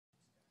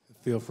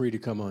Feel free to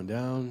come on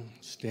down,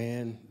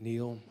 stand,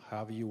 kneel,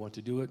 however you want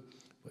to do it,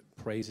 but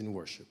praise and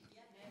worship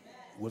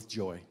with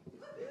joy.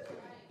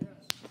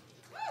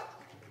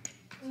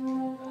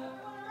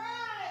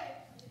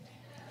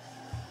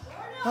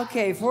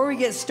 Okay, before we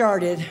get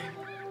started,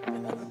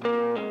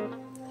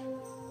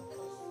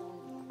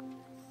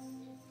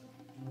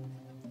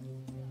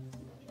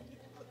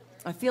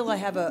 I feel I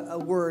have a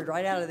word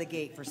right out of the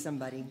gate for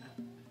somebody.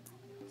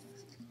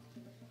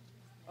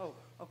 Oh,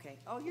 okay.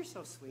 Oh, you're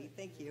so sweet.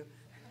 Thank you.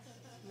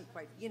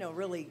 Quite,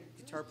 really,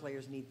 guitar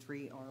players need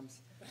 3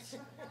 arms.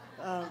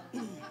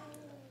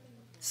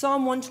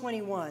 Psalm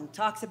 121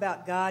 talks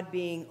about God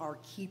being our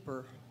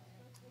keeper,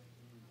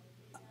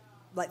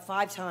 like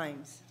 5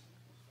 times.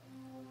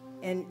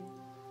 And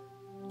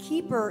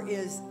keeper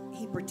is,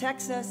 he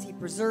protects us, he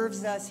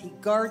preserves us, he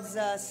guards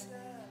us.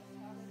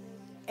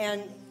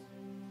 And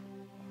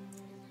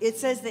it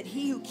says that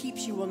he who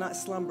keeps you will not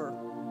slumber.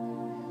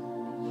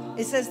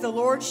 It says the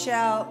Lord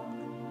shall,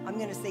 I'm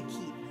going to say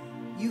keep,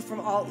 you from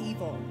all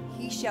evil.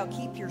 He shall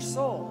keep your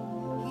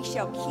soul. He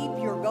shall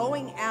keep your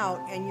going out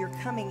and your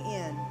coming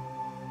in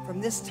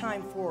from this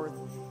time forth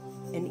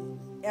and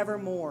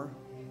evermore.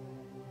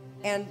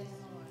 And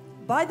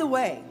by the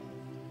way,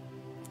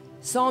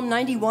 Psalm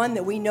 91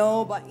 that we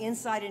know about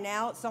inside and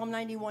out, Psalm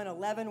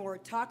 91:11, where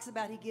it talks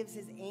about he gives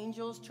his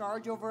angels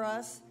charge over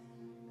us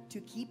to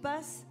keep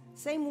us,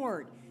 same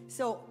word.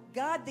 So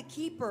God the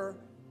keeper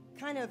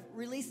kind of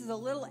releases a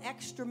little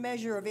extra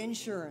measure of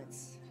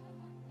insurance.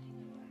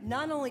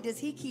 Not only does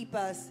he keep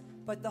us,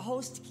 but the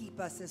host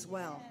keep us as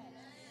well.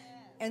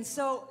 And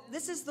so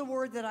this is the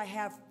word that I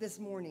have this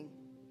morning.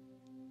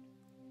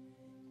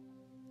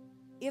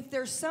 If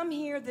there's some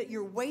here that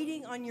you're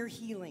waiting on your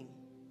healing,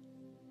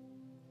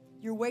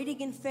 you're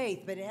waiting in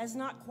faith, but it has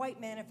not quite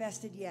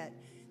manifested yet,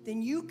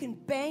 then you can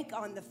bank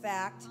on the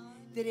fact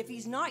that if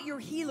he's not your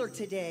healer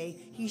today,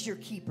 he's your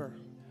keeper.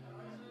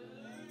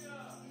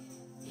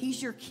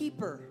 He's your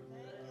keeper.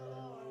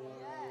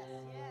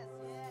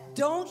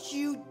 Don't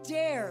you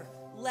dare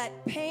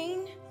let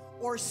pain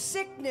or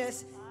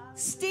sickness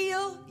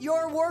steal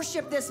your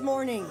worship this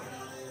morning.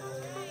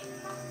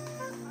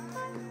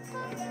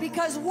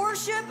 Because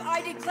worship,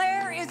 I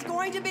declare, is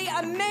going to be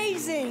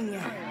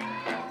amazing.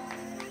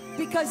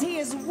 Because he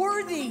is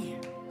worthy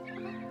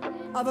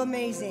of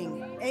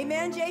amazing.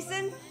 Amen,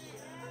 Jason?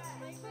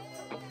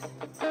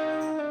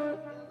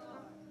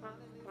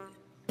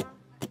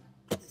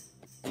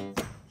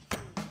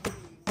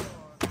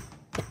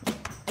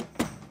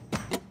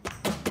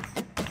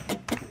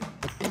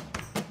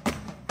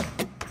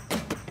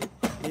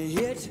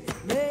 It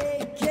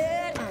may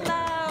get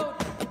loud,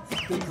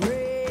 the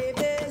grave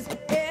is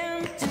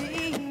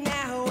empty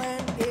now,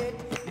 and it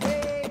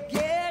may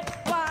get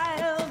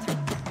wild.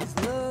 His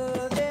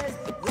love is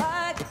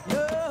like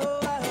no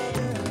other.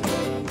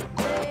 It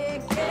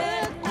may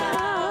get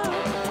loud,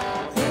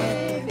 the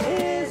grave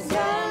is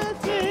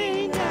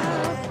empty now,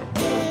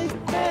 it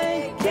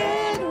may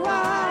get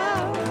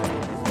wild.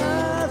 His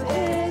love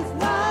is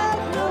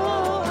like no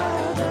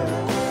other.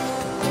 It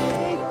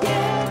may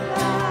get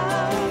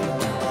loud.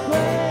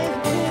 Praise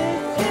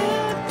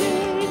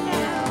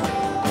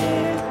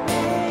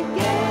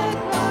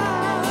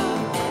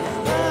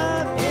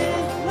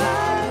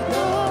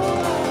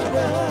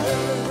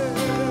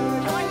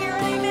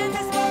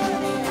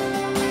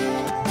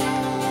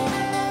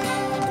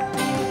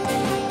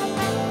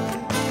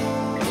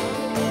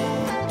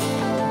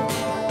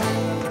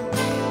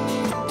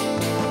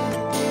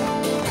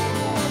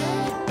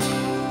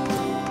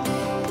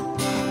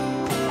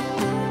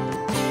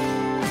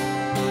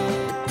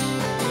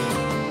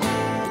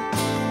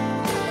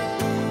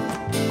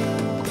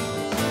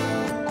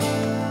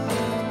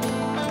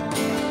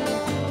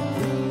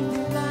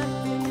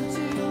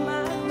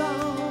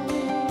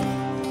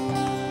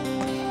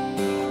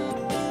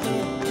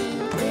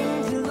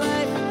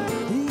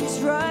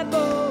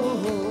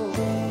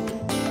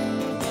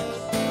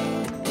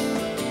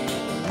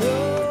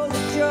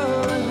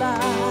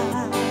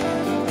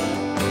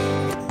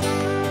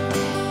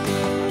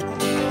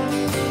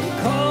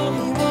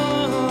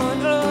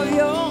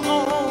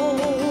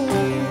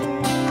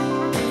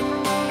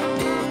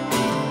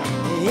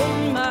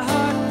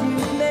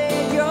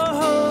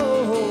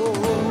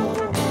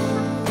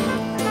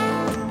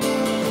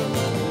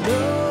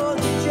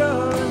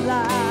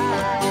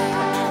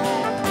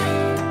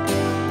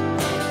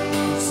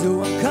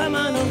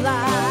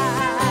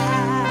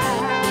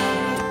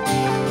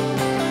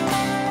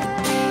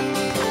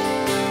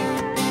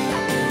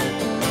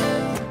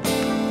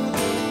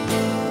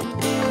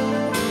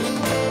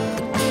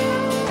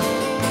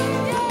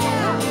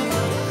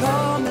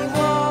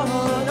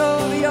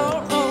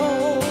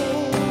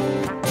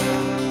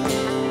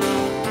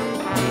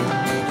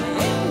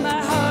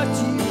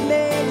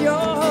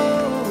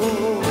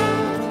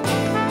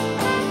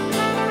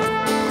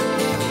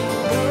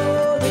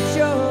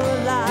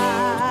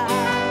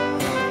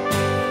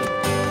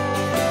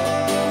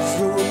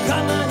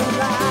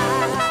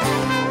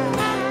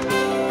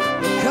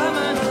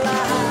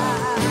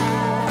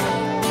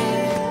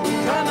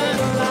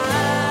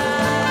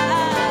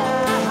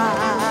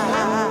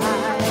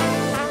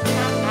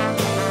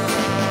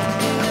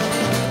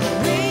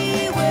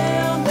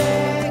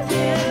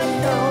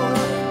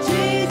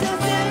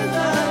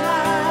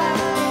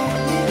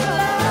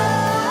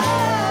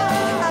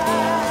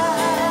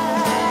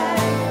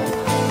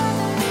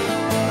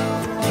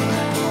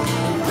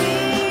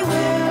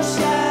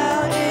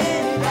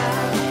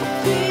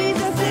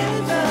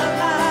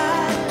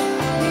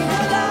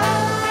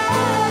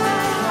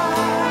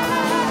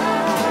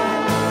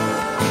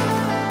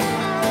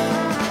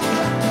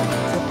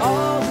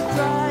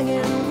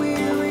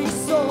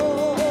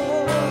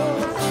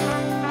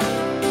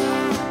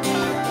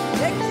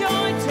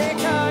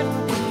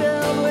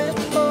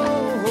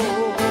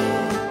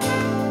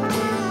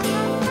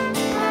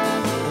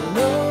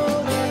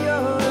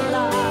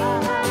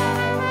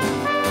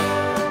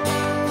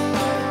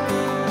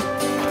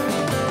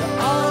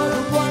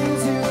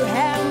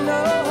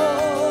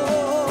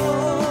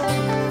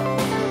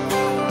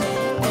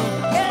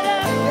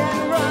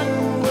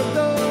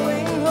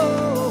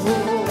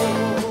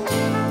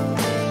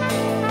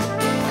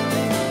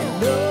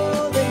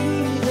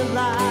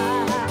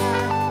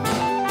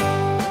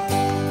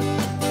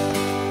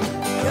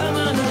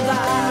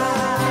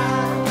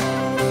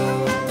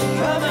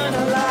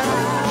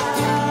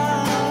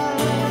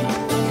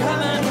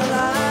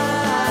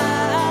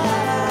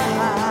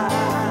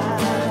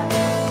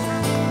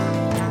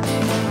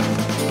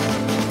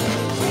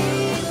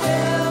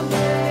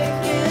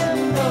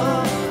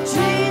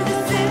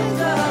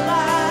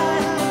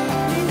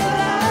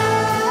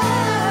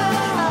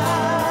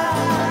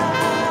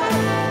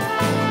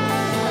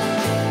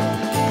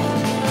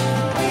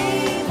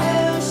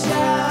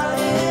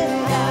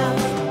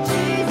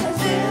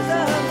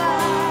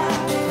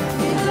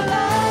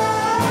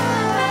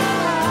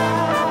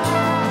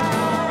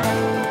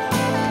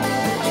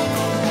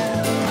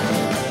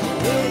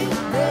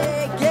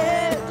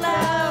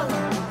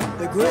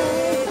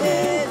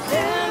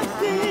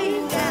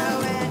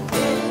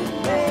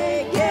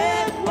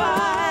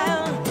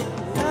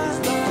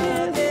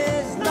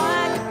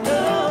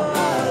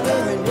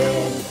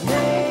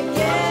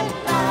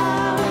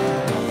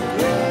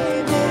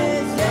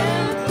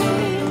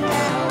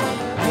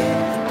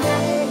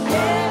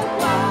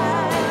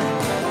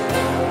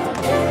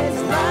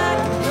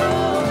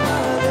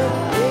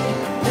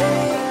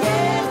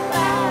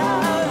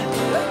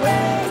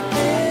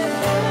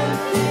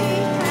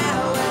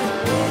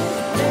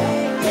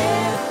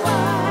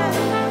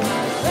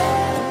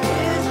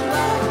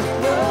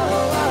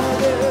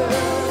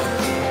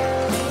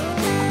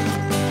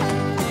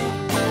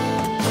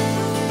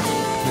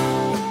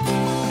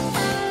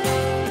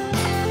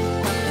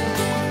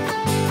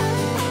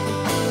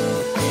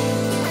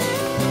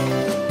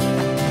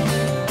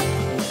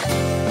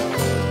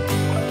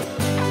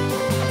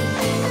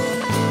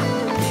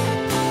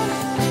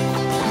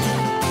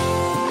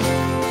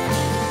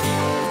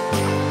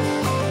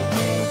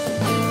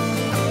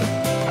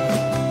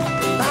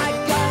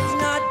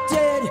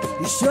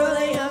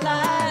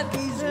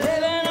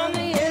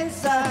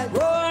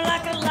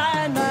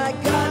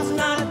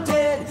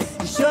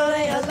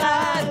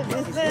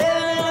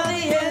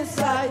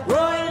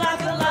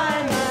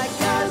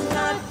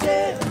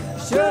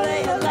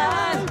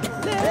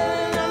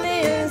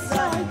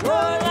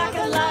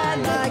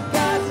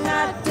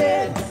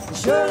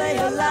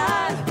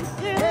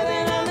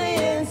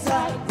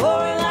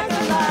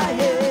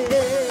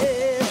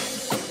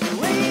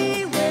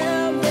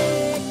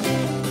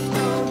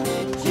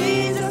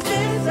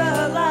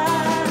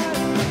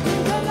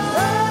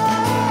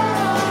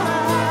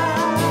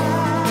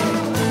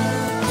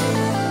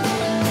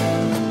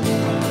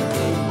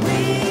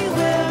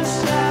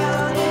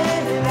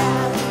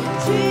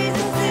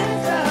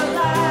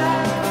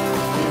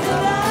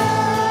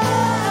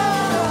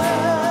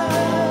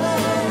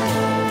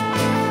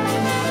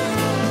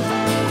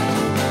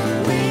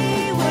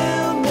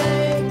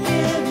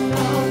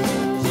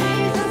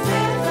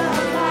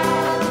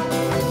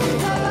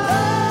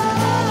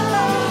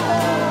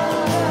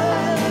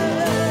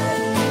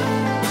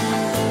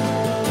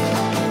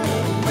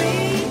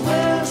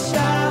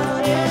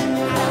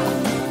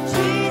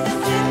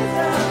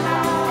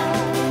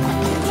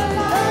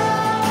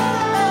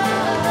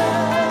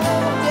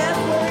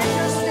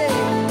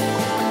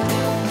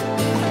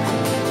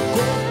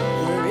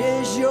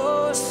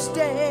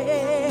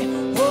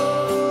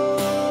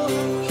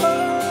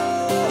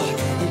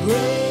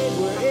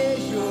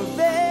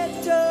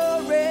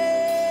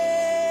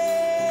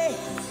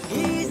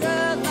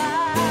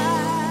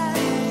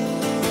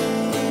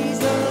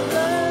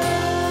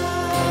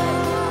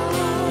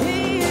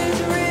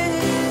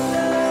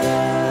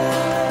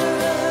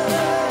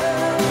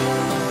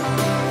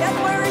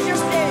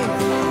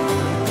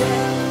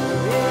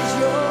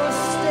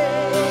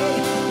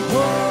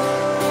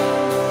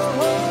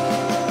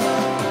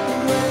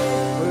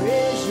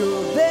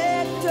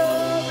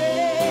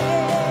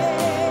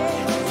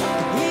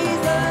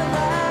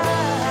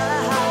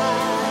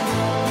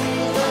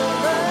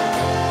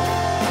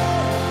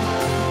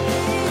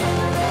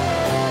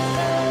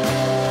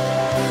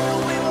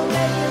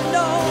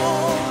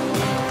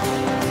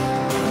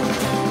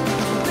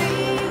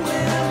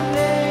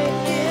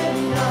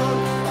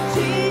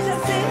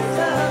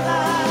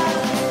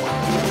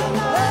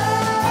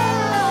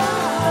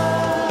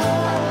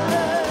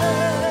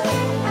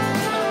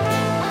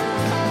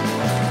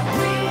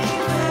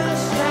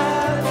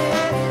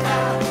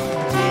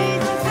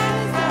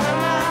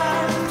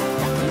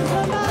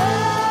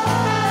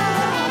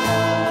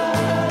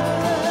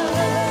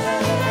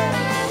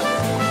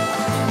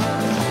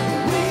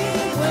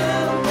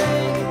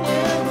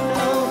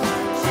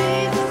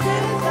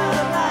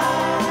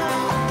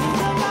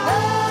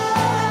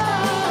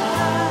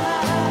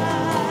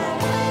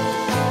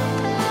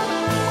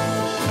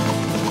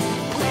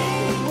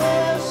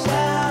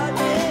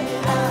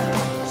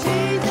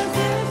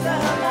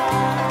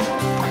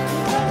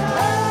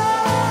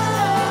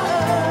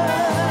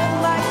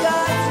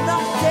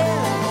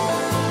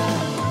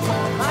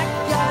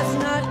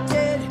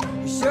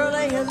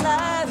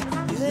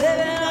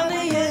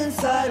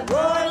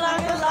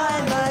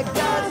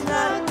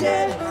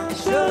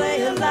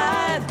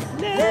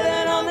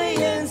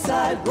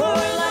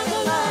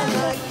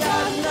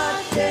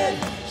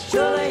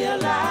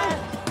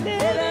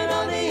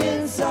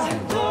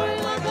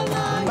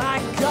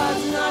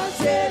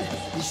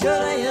He's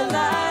surely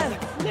alive,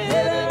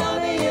 living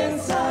on the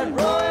inside,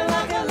 roaring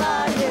like a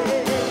lion.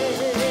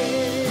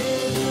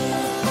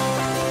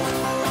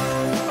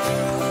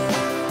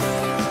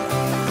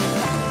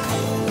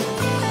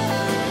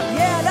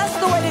 Yeah, that's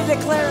the way to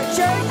declare it,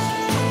 church.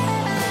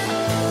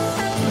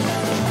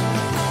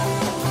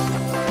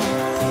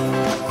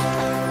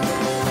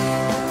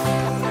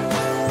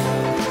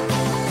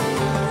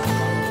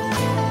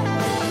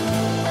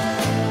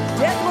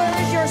 Death, where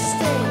is your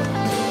sting?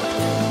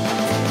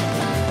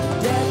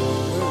 Death,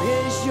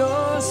 where is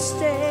your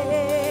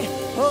stay?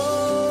 Oh,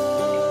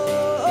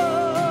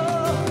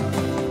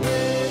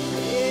 where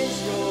is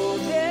your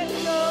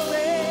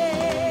victory?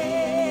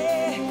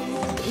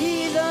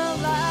 He's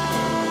alive.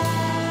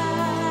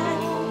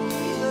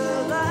 He's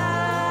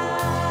alive.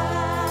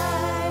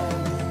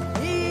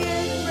 He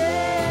is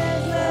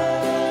risen.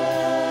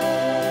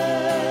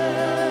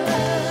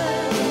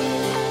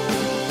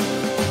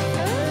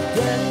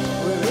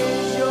 Death, where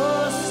is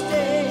your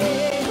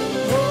stay?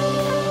 Oh,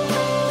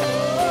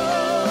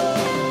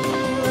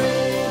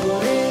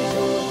 where is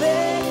your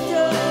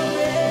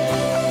victory?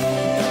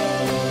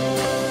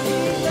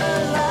 He's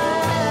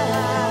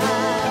alive.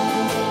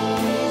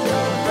 He's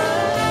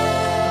alive.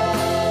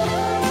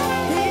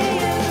 He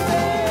is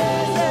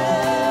risen.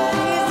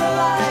 He's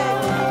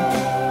alive.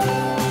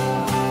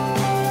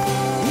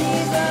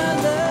 He's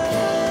alive.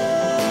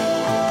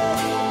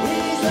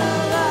 He's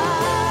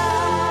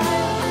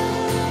alive.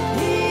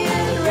 He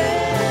is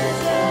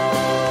risen.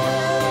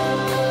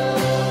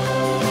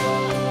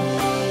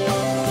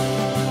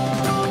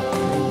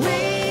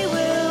 We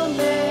will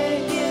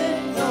make it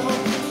known.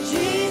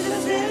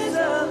 Jesus is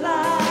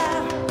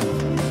alive.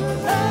 He's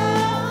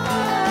alive.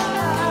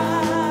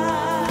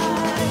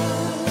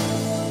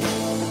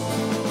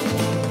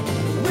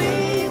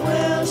 We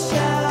will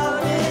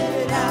shout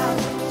it out.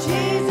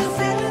 Jesus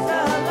is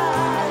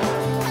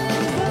alive.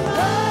 He's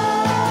alive.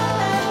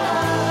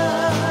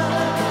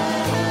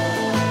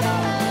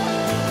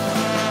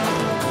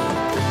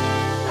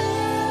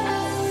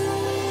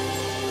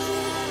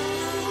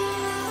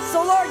 So,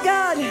 Lord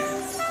God,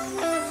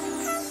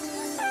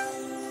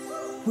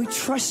 we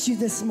trust you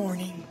this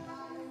morning,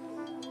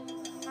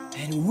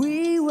 and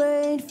we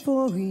wait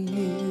for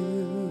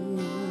you.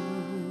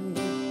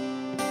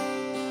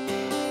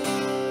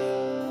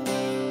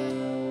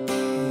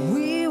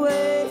 We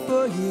wait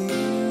for you.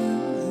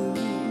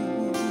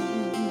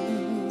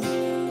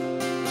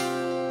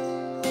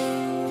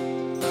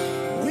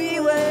 We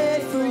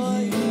wait for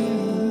you.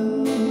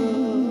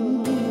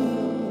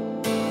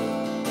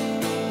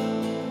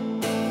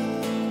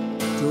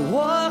 To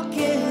walk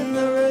in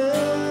the room.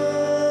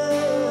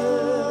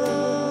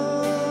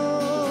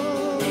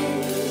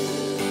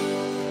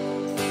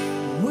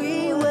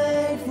 We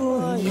wait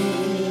for you.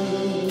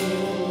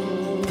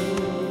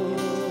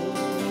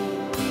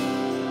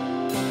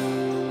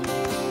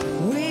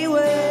 We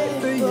wait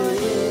for you.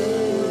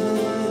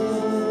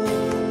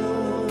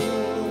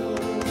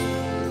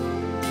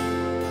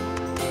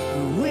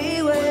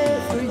 We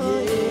wait for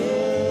you.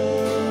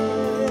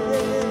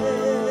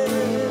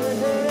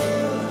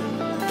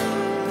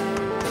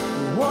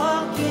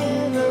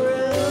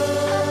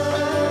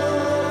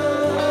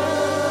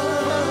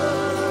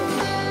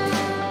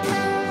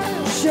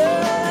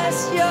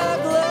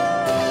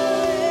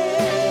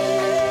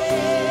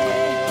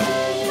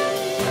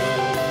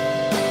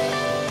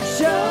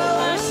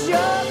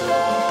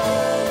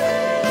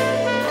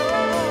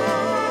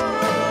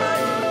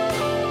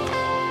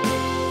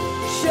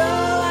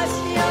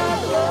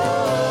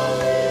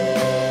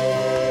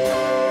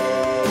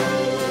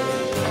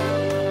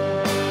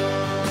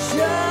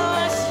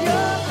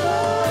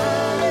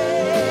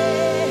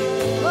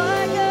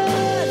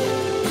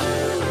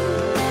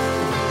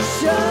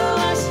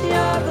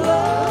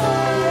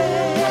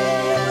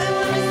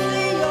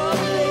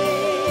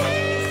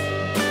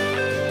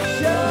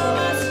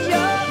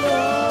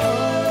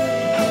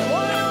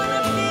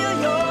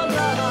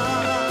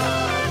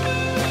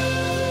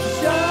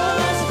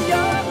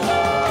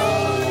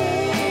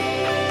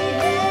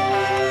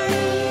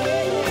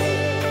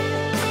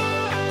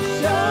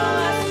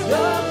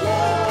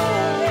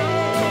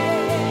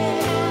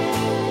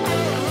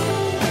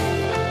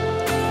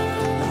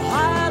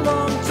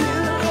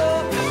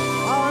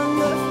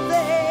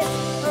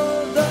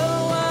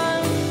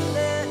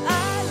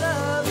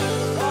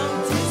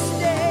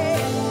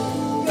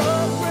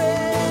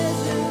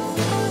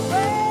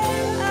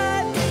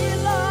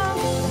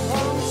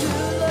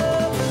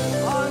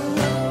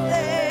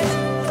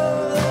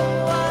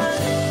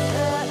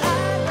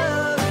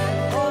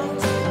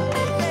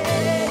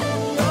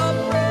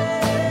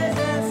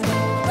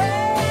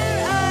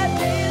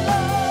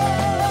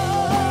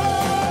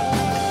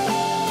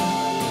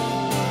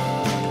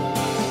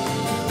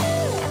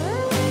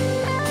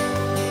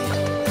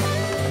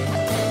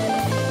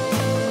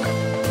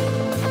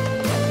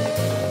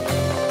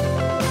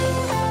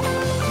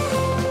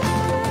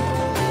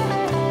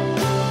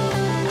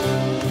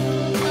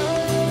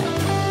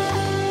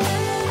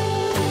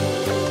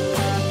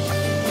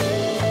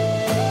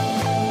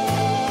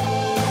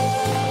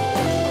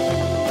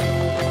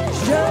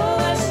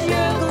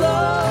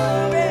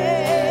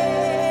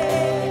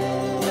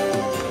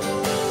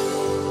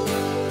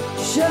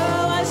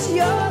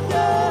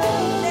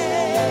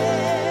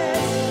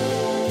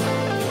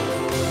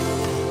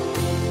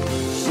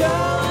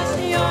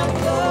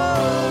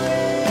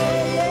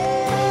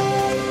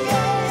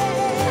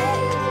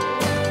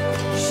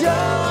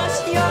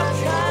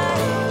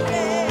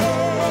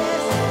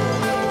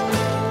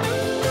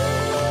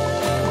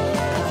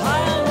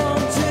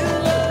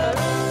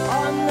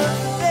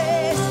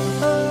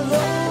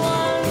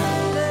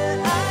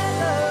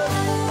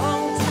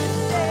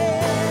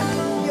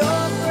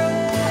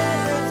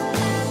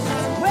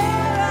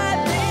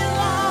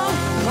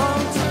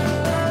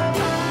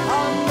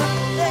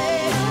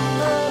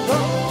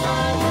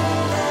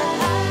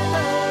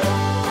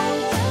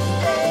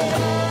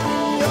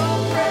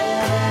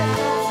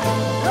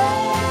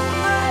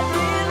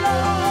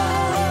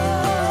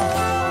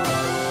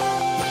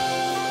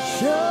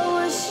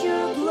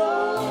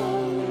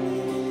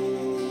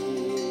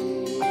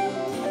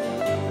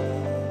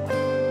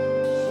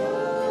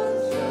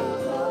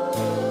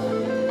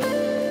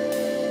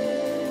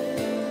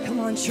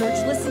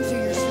 church. Listen to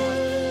yourself.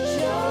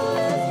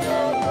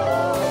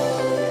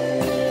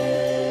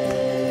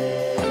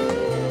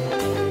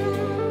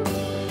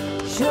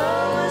 Show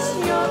us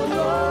your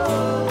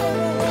glory.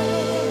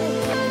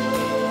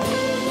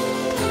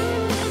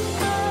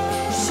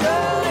 Show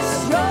us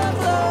your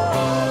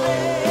glory.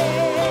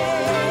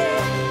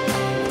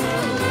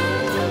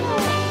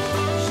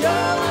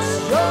 Show us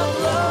your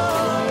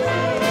glory.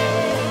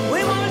 We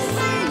want to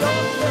see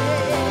your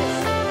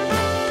face.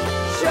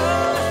 Show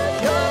us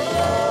your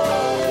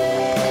glory.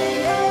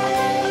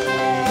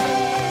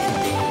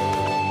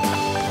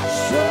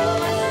 Show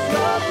us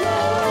your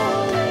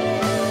glory.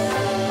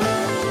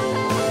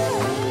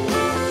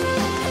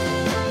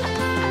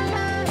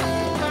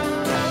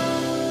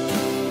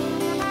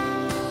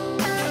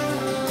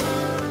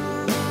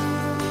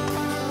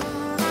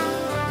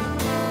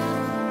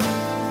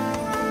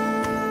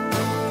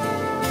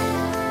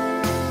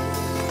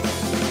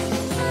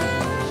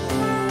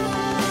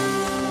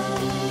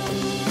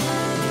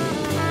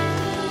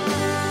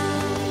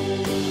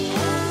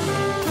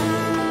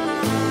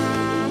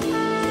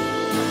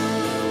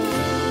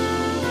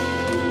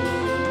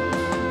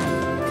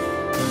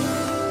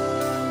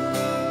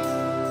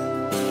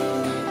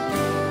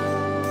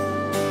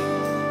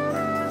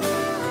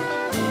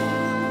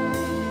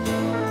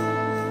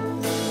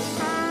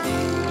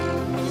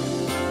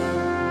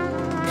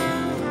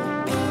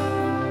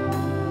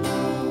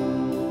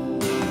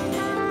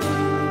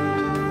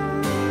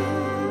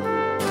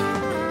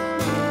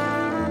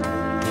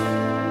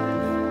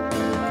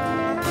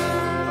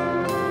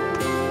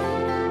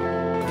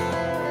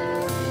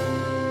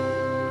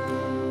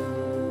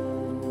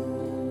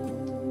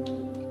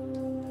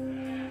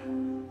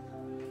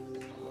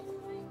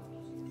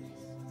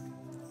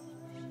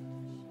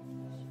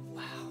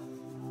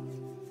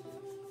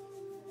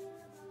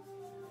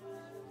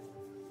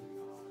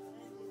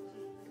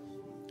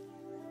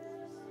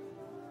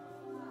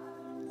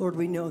 Lord,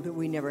 we know that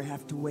we never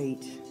have to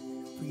wait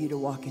for you to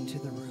walk into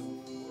the room.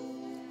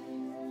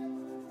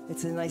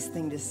 It's a nice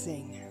thing to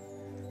sing,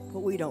 but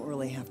we don't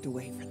really have to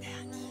wait for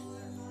that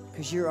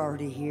because you're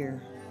already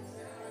here.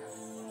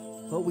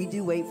 But we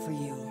do wait for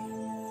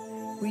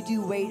you. We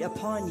do wait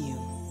upon you.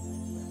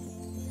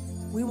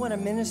 We want to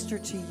minister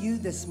to you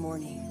this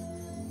morning,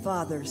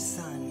 Father,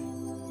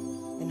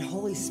 Son, and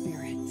Holy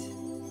Spirit.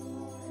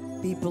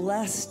 Be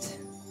blessed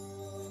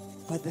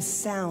by the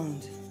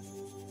sound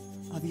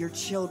of your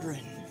children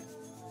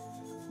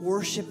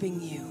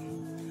worshiping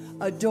you,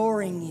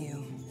 adoring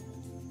you,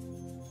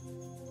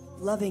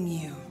 loving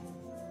you.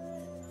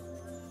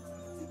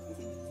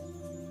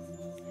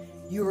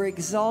 You are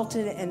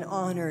exalted and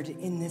honored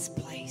in this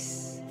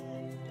place.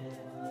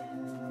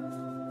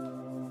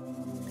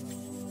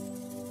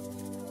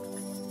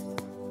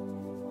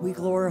 We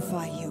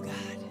glorify you,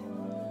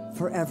 God,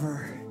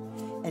 forever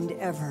and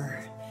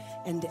ever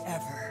and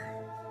ever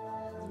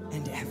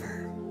and ever.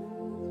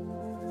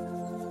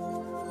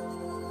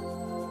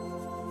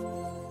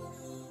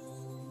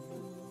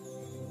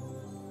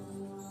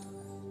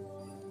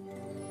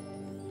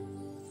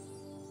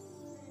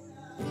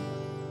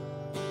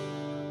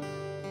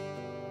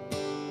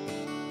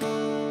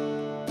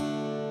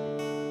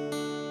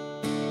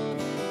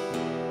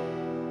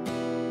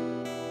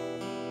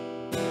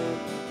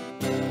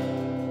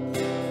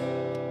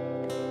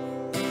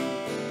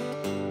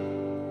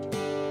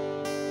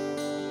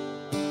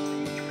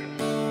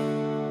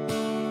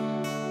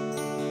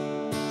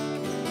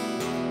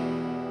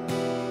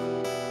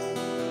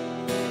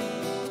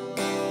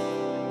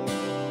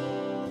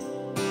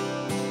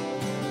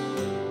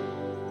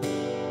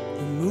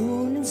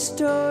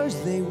 Stars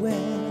they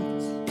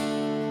went,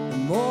 the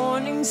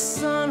morning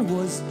sun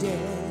was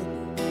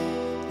dead,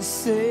 the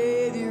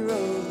Savior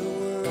of the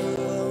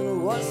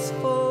world was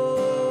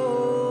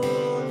fallen.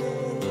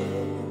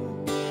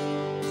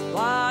 His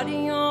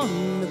body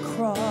on the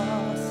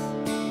cross,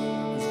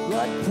 his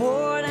blood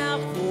poured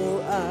out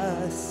for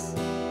us,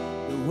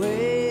 the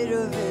weight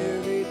of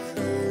every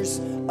curse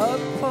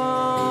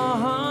upon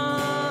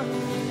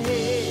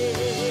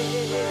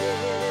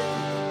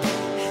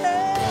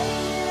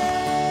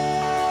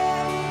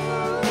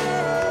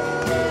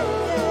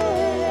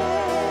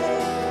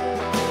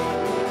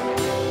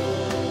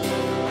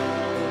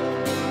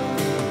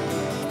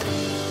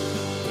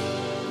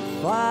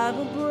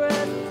final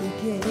breath he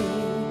gave,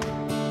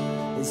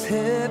 as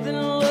heaven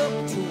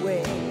looked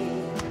away,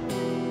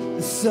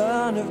 the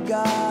Son of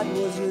God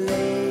was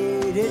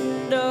laid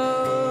in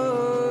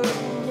darkness,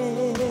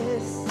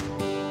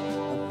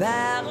 a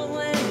battle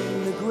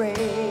in the grave,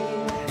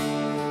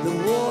 the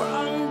war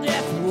on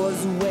death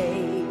was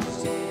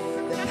waged,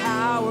 the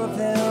power of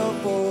hell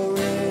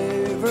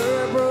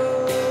forever broken.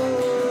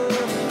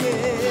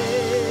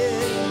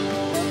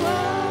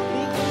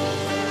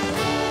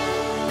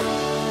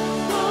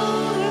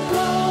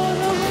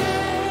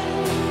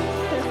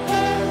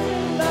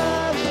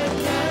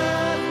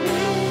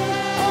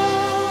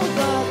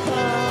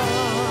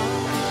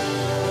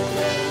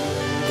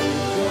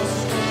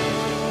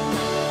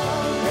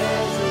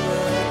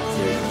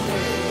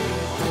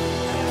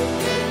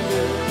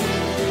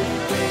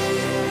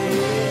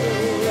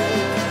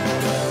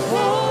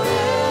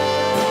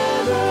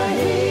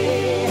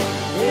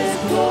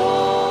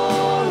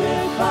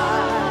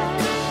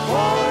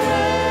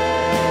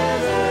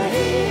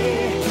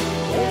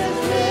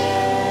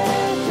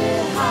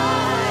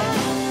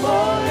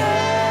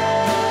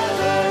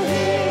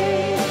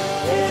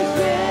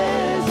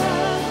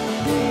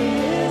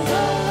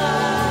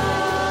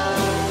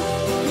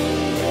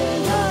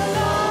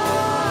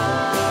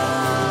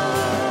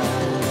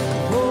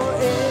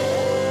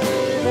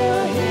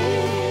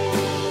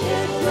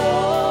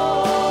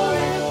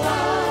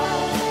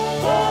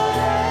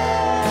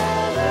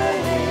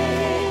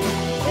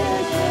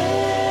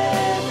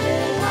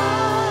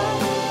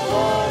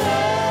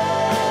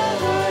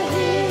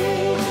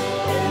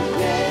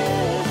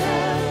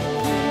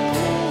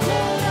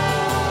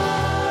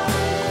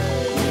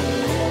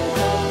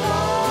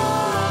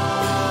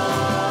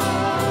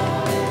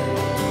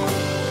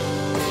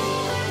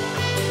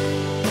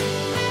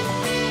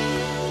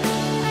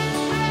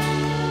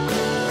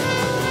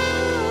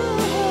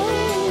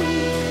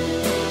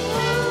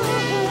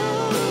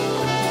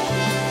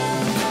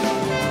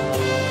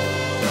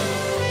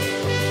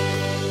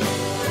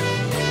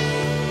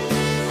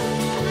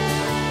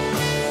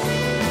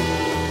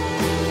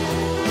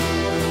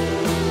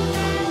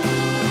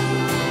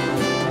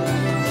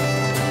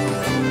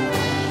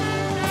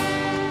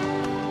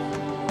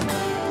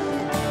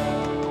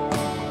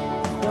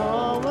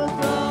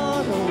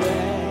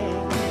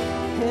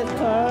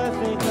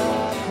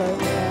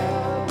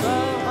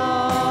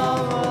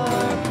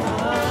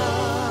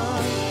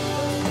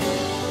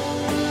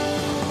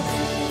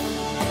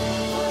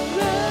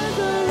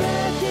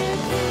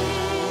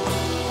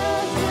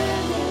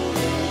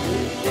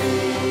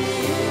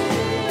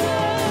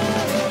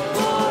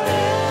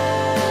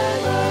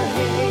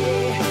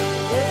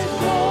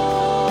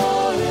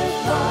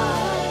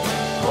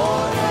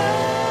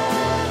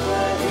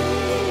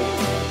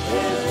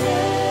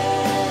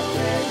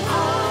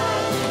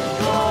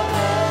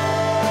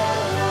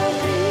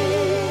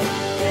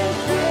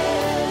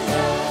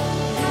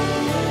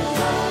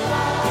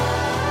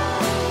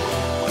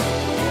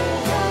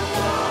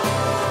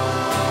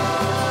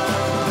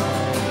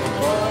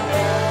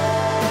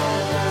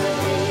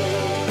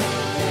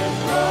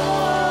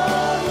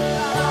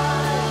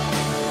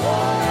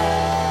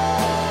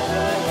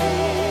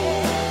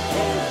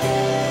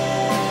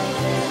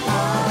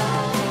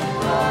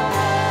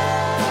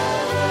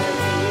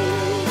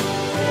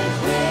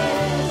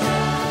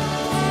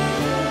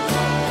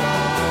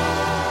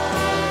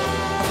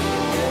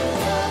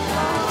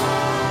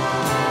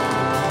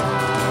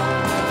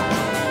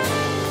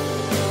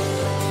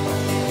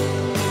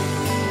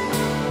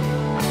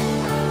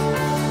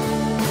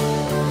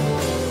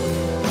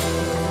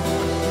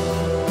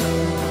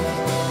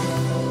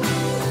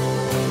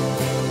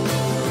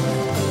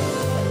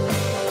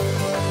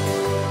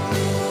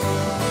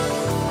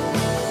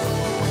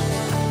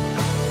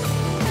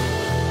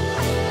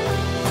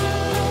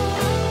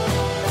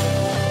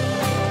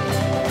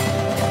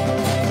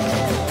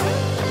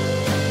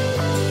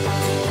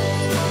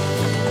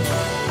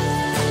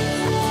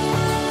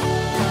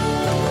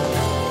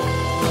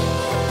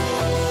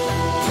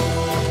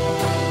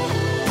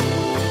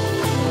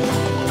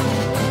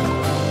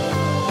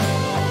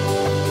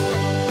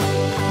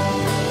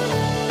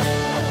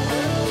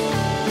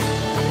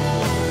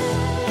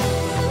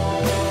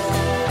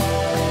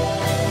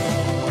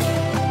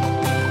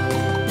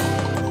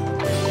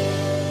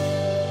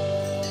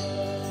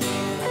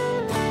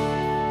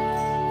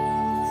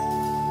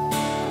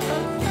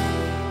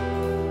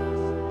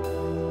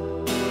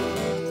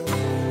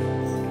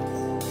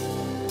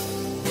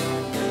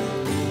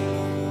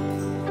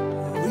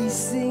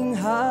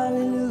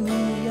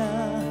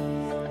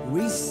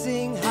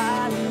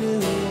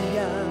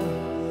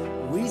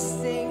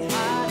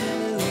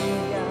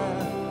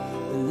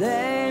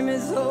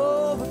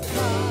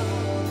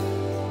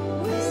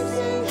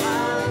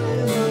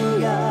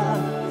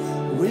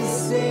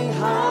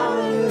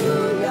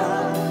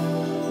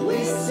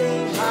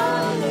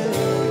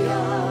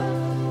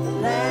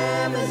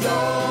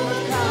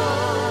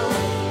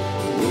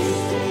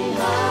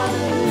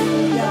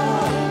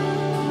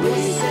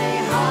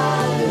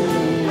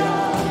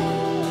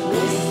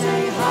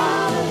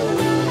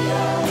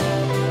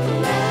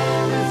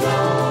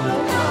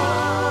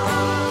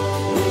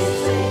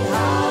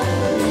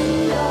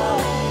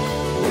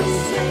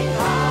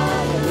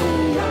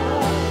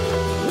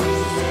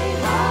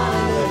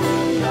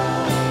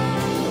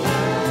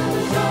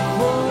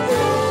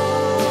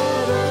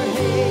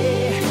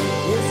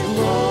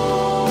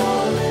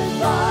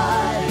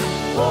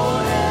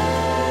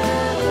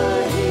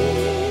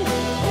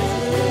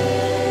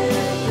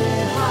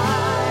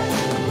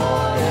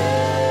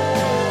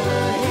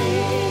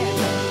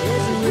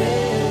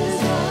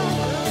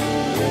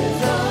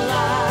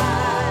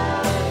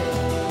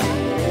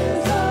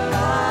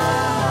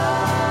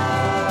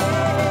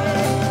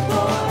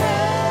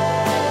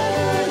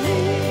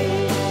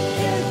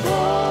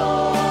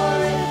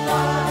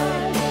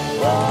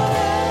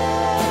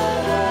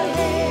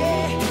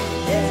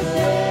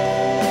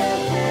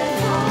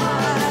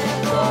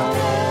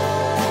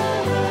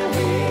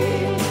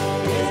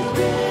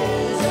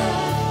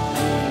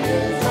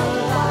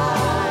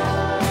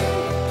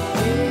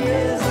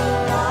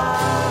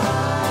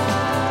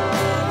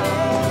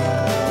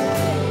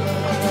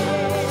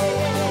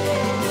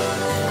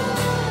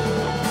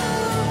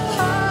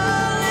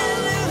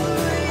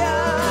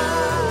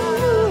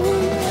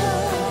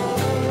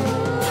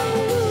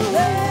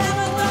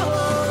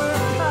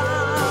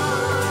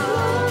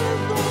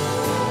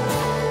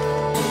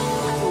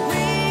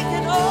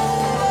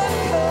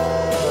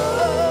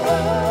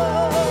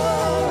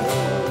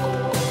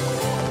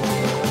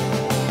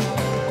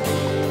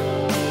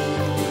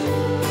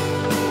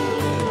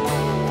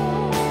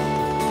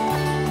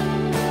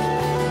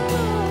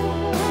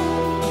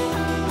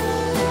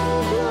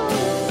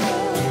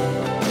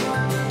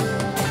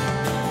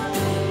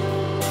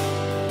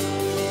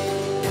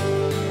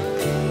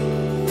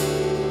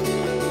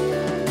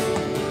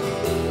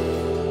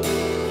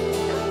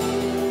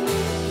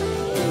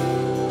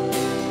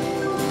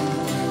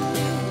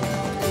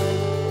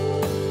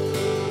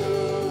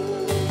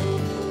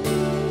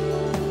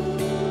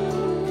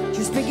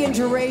 Just begin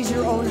to raise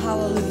your own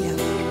hallelujah.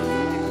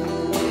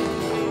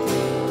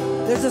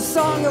 There's a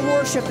song of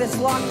worship that's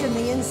locked in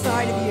the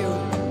inside of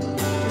you,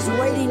 just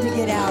waiting to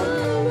get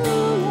out.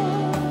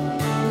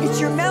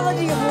 It's your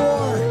melody of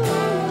war.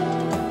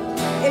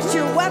 It's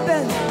your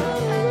weapon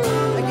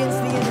against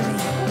the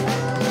enemy.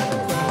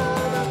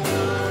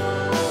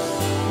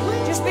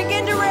 Just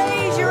begin to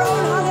raise your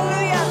own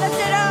hallelujah.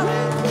 Lift it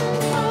up.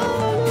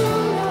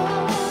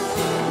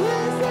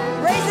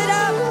 Raise it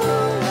up.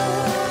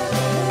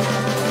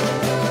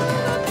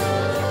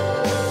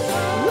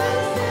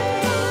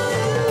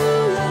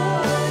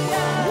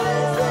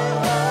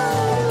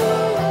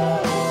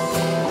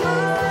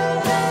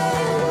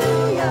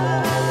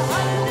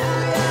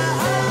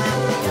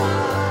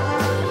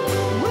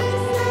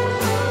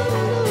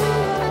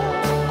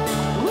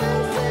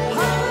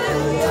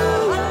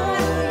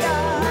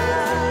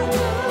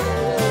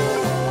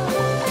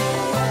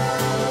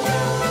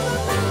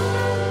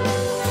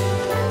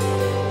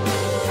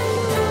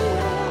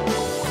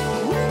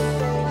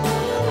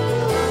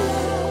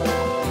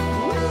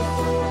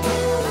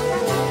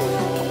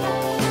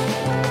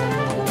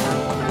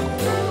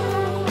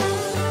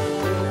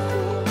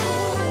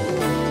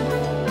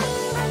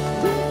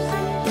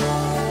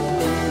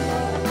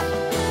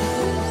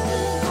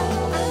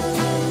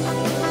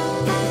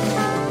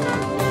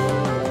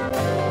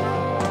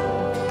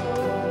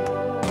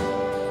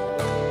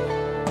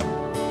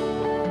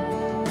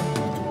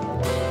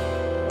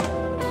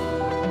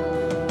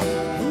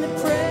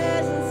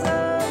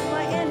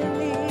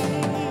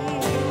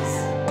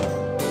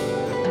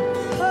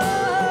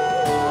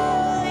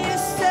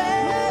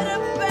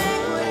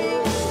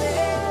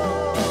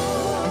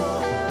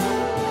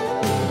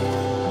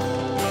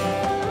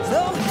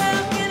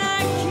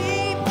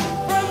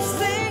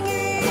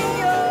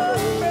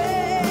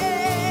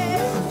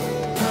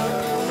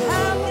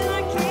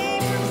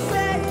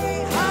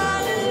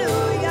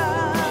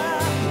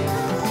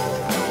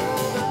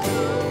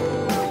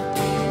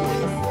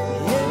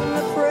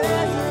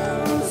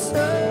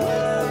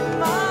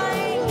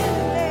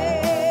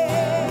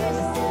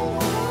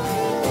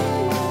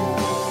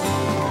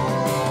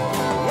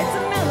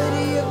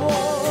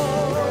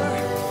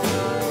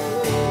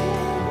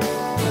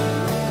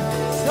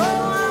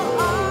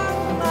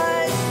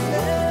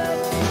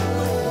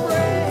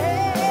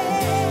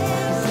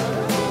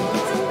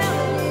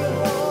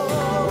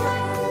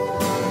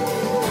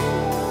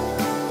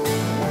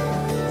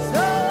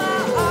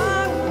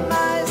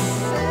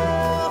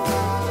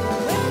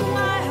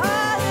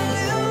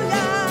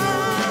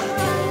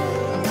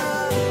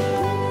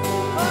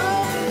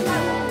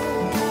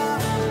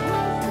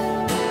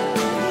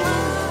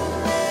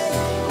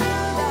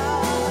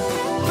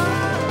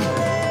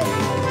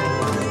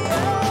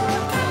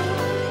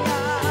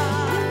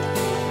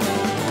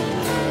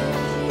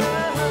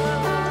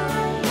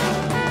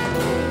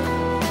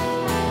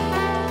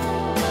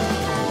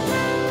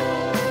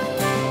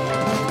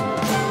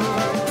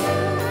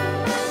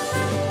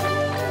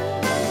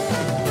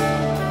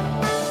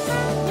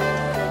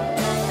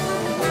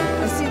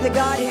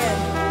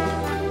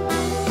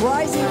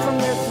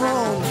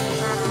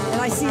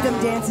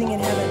 Dancing in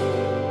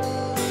heaven.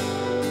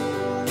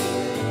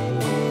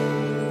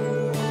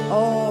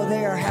 Oh,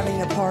 they are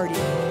having a party.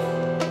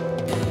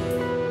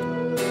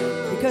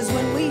 Because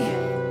when we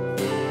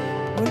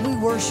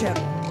worship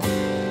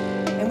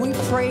and we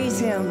praise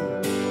Him,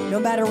 no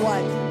matter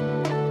what,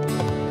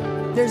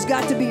 there's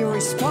got to be a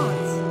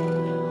response.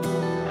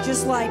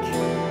 Just like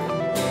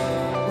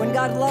when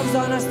God loves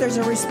on us, there's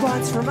a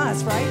response from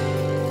us,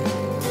 right?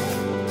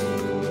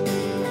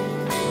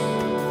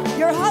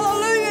 Your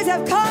hallelujahs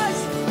have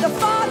caused the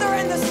Father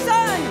and the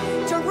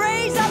Son to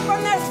raise up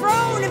from their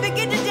throne and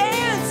begin to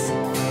dance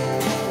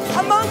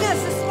among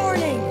us this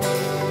morning.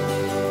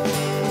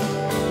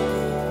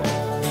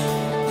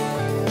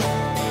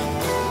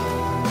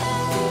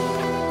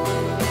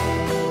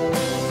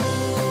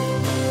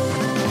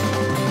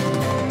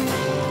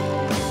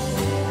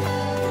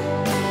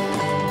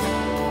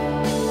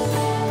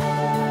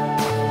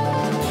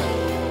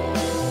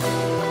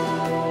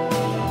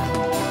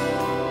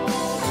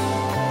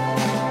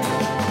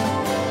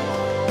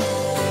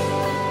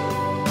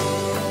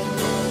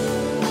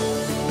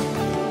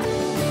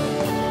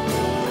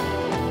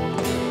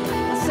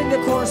 The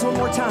chorus one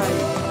more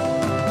time.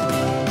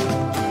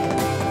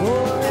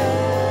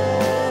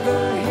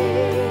 Forever He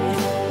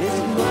is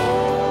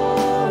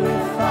glorified.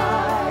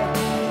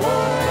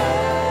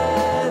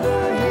 Forever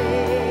He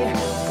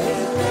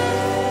is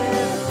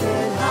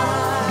lifted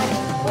high.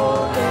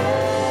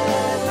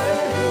 Forever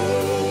He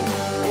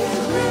is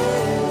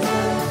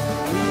risen.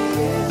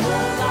 He is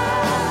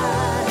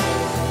alive.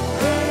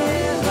 He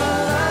is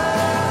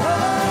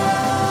alive.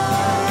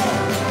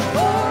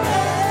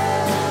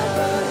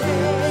 Forever He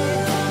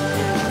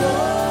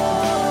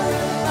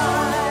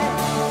glorified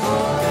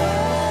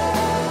forever.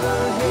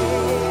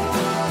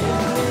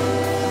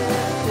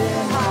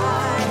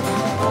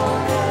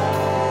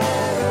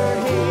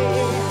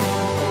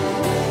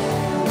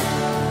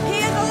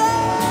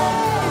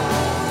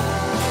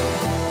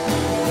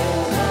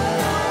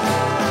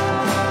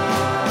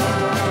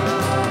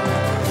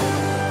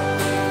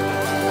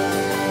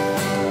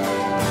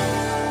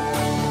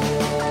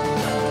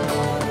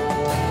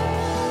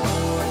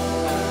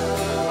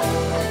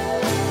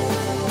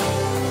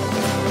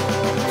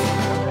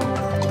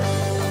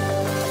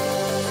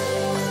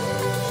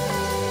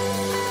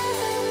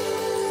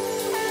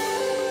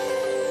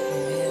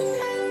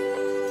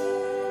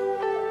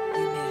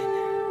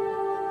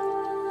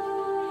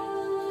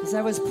 As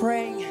I was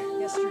praying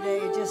yesterday,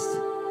 just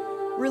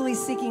really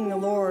seeking the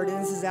Lord,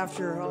 and this is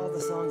after all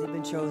the songs have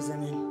been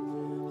chosen,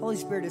 and Holy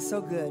Spirit is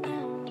so good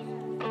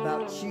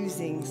about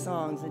choosing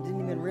songs. I didn't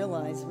even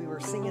realize we were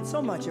singing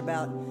so much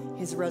about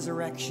his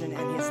resurrection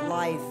and his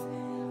life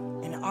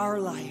and our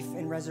life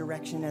and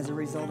resurrection as a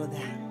result of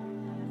that.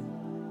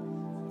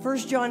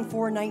 1 John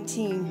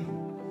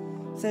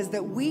 4:19 says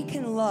that we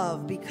can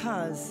love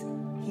because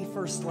he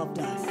first loved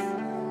us.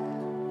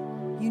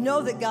 You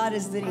know that God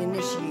is the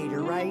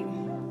initiator, right?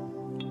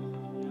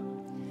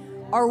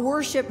 Our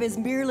worship is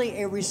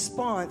merely a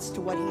response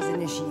to what he's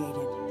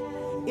initiated.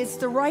 It's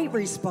the right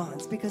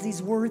response because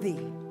he's worthy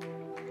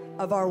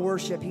of our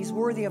worship. He's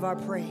worthy of our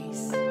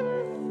praise.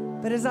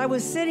 But as I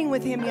was sitting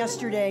with him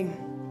yesterday,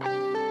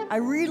 I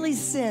really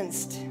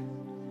sensed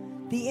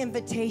the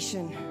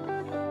invitation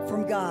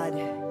from God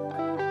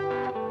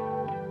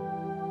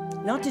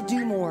not to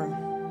do more,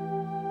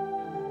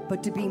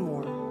 but to be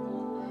more.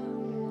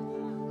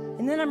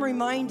 And then I'm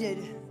reminded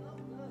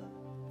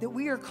that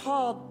we are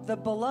called the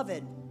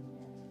beloved.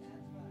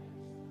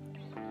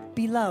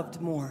 Be loved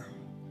more.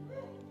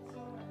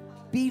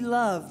 Be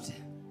loved.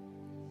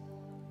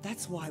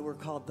 That's why we're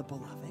called the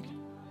beloved.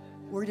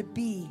 We're to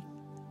be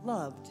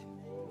loved.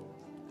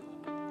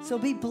 So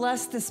be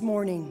blessed this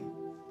morning,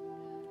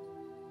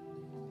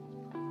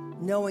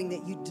 knowing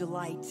that you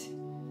delight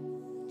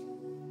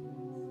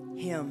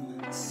him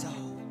so.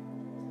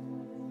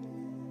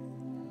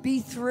 Be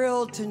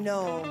thrilled to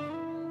know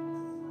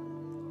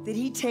that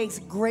he takes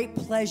great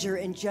pleasure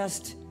in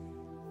just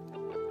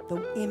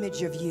the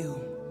image of you.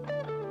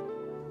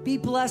 Be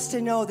blessed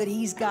to know that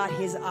he's got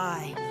his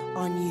eye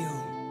on you,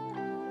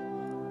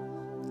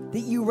 that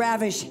you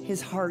ravish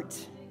his heart.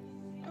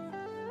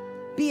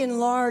 Be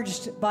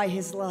enlarged by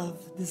his love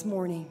this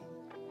morning.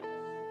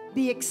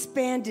 Be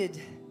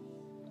expanded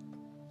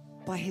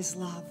by his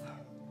love.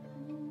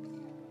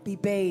 Be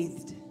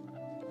bathed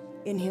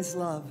in his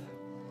love.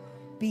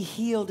 Be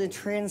healed and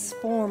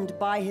transformed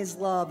by his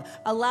love.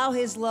 Allow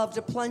his love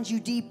to plunge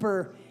you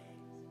deeper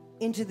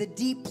into the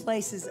deep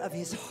places of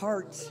his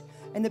heart.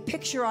 And the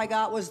picture I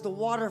got was the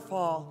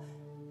waterfall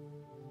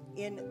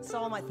in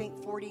Psalm, I think,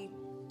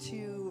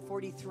 42,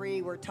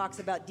 43, where it talks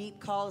about deep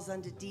calls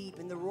unto deep,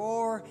 and the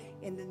roar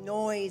and the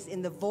noise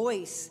and the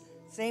voice,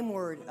 same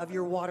word, of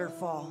your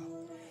waterfall.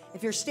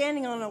 If you're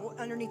standing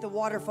underneath the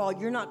waterfall,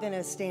 you're not going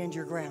to stand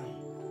your ground.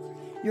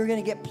 You're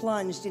going to get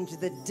plunged into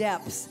the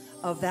depths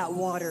of that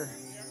water.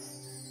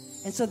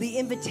 And so the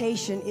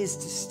invitation is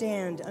to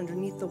stand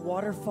underneath the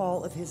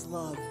waterfall of his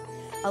love.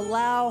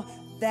 Allow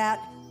that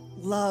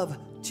love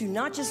to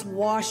not just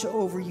wash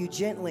over you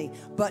gently,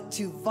 but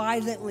to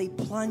violently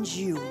plunge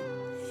you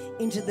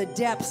into the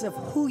depths of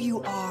who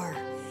you are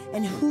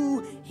and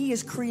who he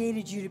has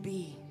created you to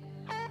be.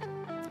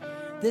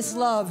 This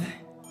love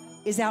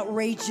is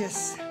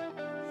outrageous.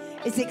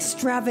 It's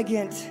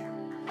extravagant.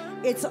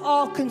 It's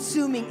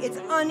all-consuming.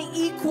 It's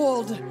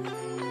unequaled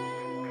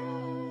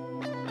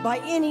by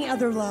any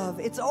other love.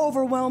 It's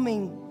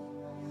overwhelming.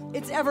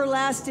 It's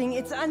everlasting.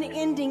 It's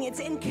unending. It's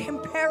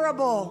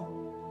incomparable.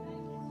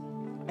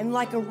 And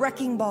like a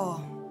wrecking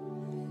ball,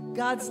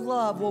 God's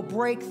love will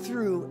break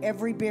through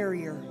every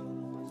barrier,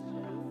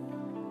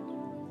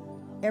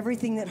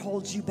 everything that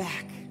holds you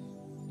back.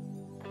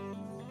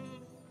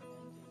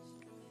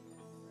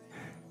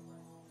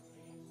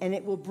 And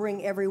it will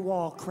bring every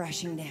wall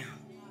crashing down.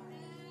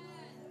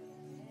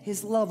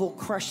 His love will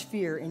crush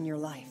fear in your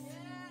life.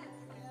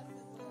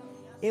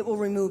 It will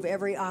remove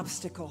every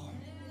obstacle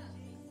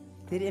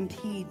that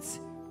impedes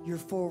your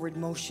forward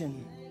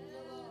motion.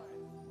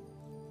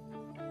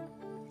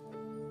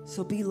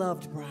 So be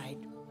loved, bride.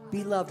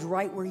 Be loved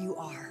right where you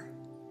are.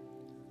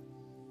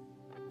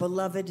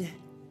 Beloved,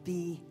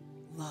 be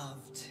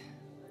loved.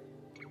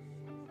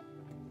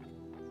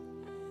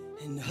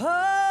 And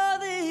all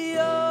the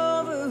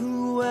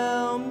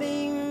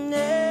overwhelming,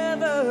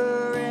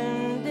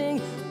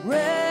 never-ending,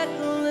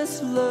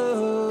 reckless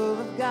love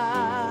of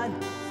God.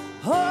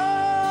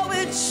 Oh,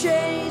 it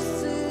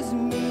chases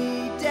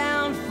me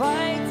down,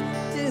 fights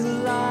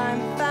till I'm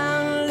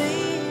found,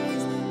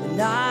 leaves the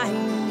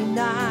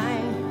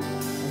 99.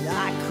 And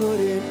I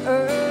couldn't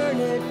earn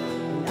it,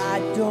 and I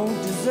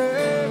don't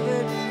deserve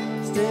it.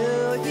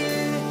 Still,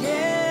 you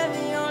give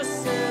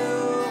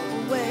yourself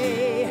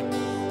away.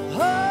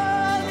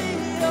 Oh, the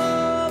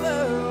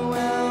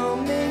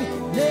overwhelming,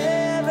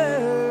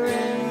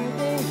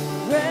 never-ending,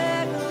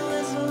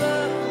 reckless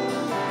love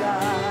of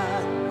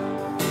God.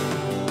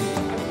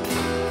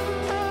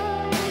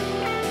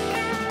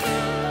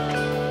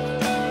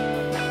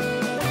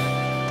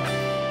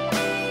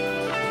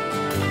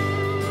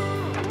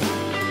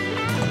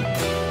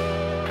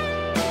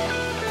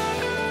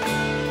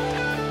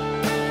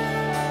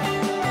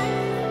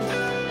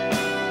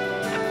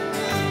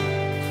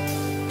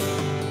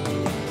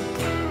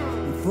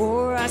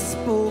 Before I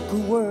spoke a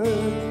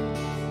word,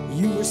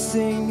 you were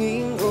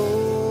singing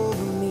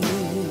over me.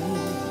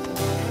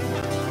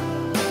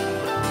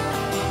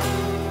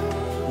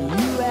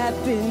 You have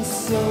been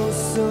so,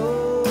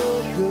 so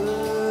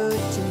good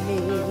to me.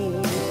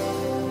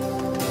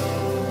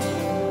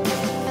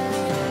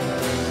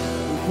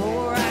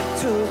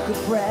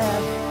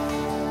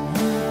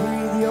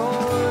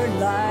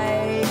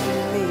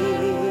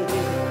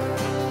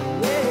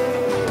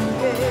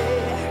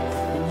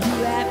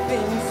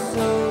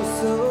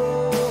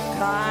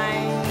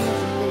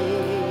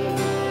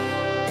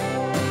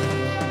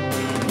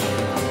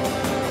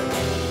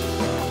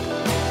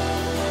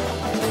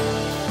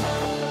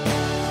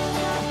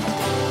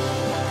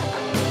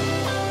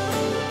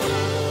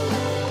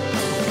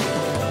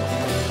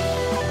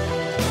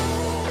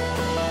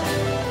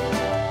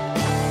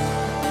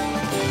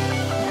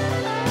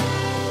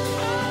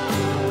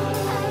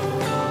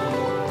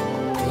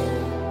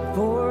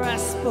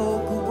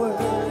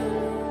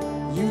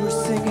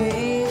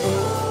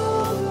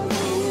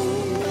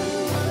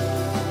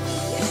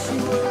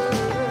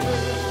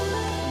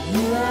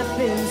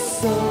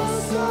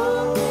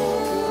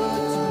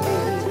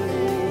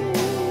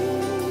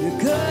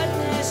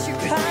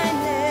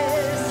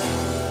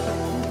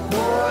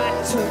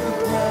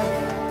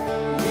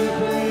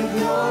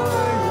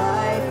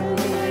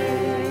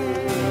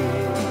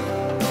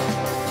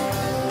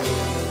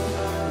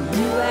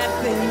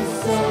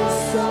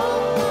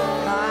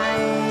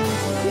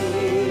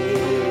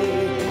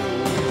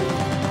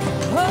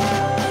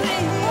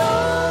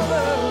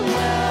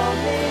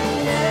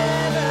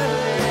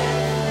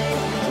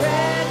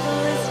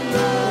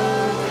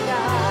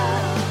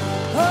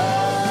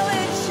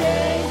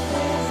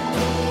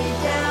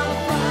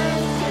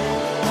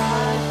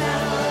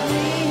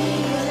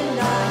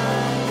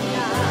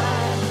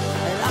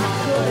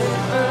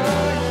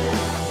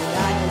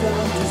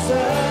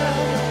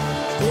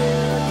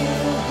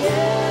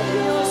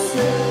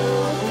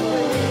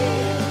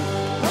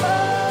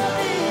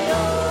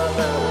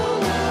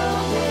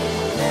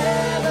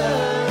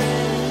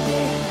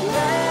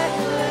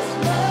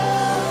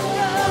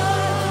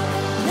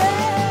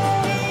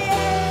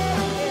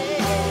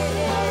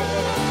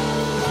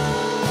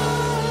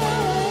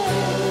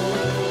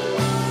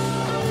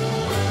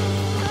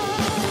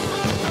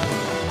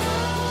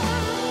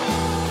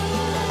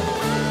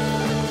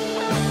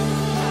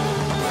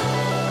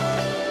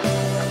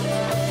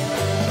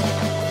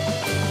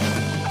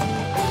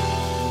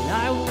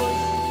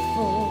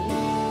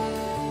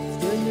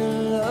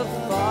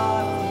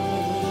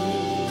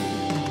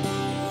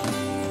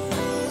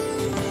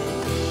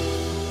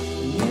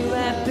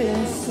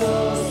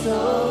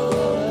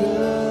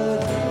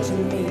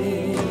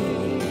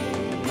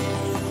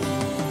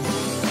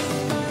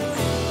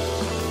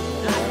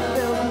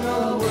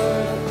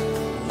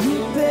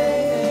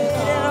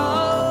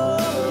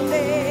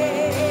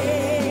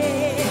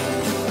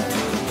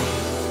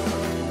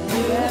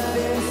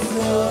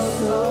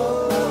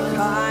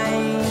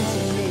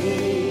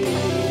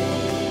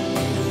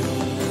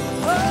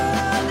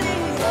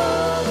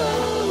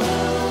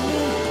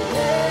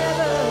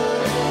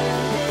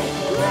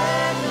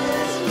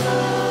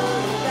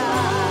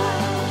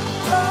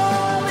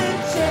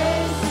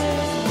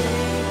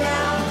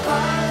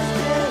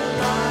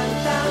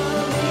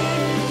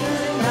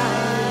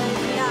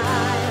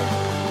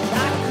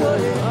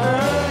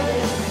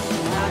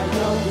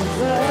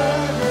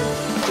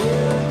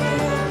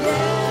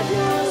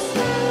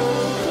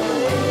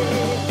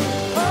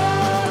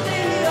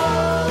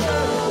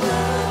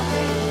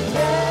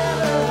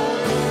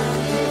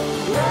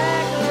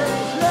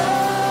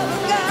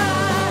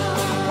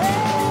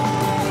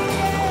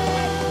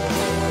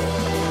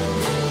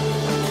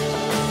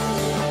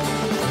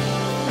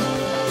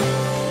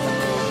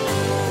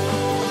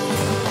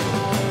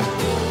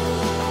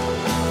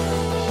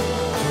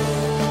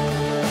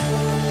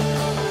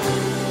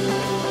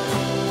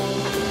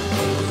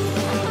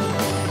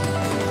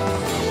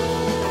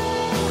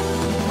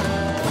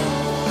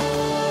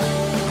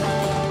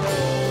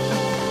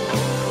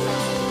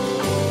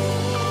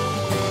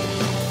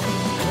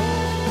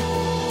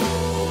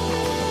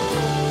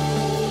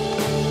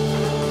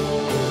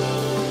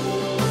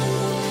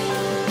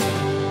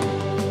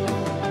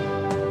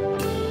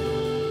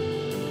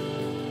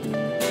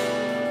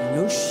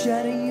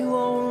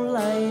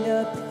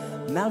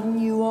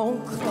 mountain you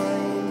won't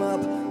climb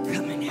up,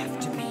 coming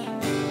after me.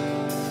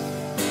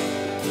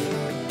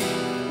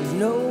 There's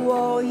no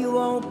wall you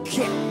won't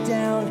kick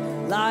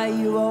down, lie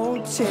you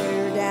won't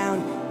tear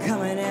down,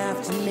 coming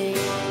after me.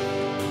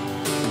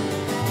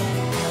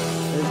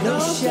 There's no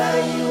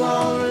shadow you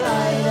won't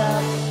light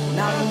up,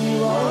 mountain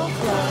you won't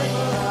climb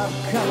up,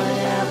 coming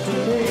after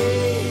me.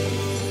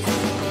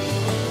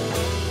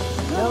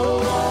 No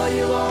wall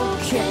you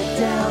won't kick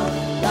down,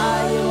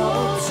 lie you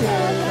won't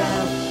tear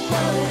down,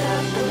 coming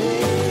after me.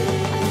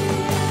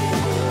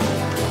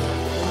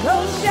 No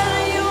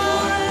shadow you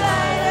won't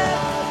light up,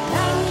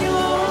 mountain you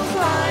won't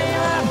climb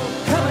up,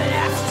 coming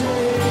after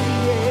me.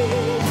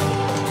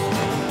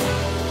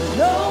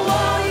 No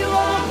wall you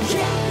won't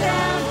kick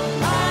down,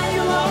 lie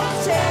you won't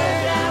tear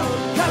down,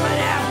 coming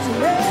after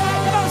me.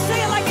 Come on,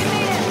 sing it like you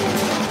mean it.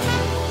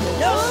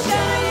 No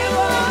shadow you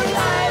won't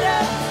light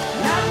up,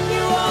 mountain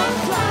you won't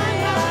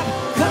climb up,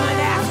 coming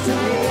after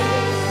me.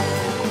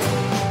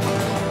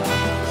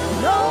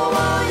 No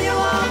wall you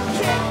won't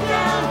kick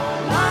down,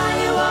 lie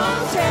you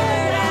won't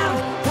tear down,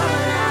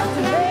 coming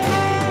after me.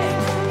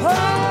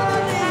 Oh,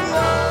 the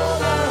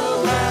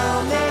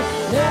overwhelming,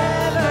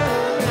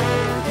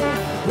 never-ending,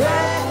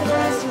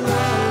 reckless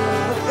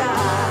love of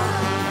God.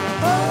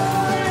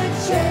 Oh, it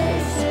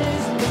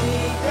chases me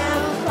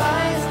down,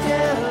 finds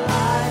till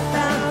I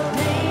found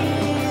me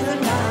the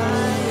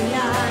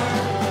 99.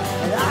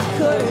 And I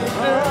couldn't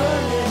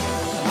earn it,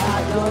 I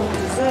don't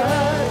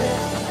deserve it,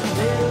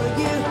 till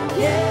you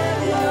give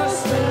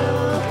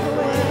yourself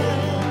away.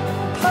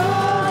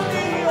 Oh,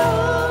 the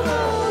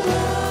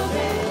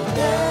overwhelming,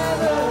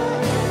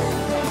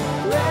 never-ending,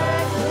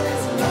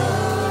 reckless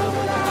love of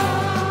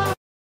God.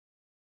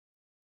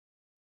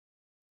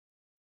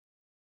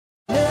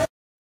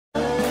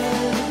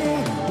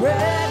 Never-ending,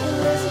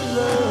 reckless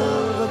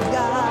love of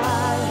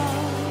God.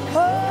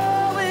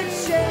 Oh, it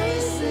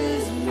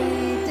chases me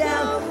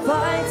down,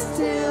 fights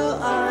till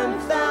I'm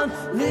found,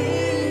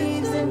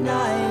 leaves the 99.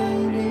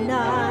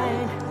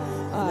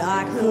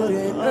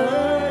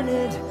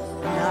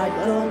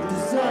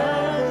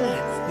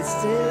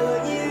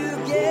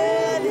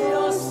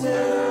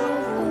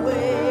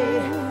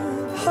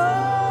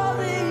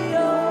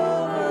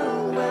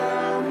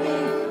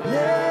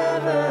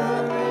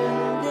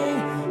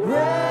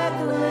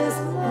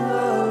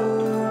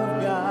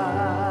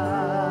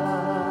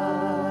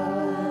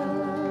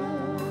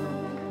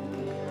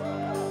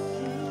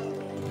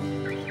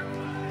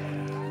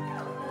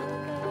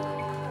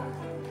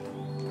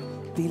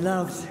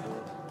 Beloved.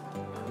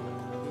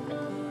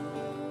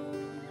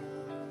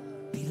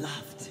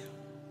 Beloved.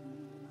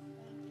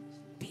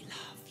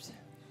 Beloved.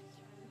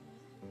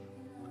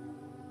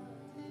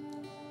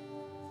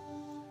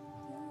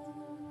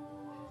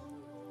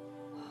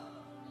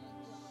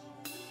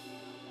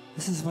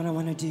 This is what I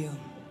want to do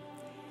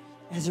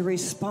as a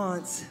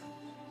response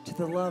to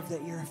the love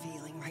that you're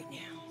feeling right now.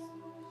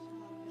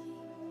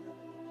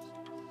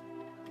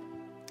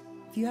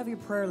 If you have your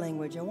prayer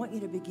language, I want you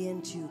to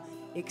begin to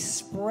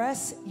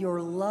express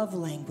your love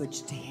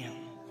language to Him.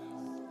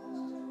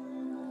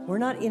 We're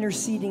not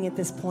interceding at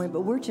this point,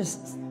 but we're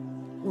just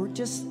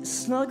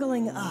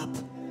snuggling up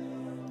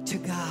to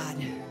God.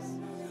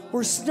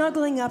 We're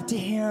snuggling up to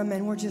Him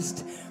and we're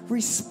just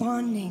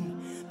responding,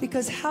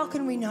 because how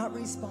can we not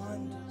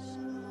respond?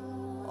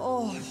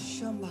 Oh,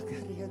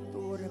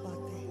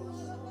 Shambhakariyaturabate.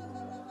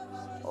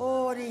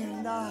 Oh,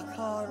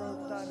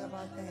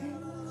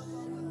 Rindakarotarabate.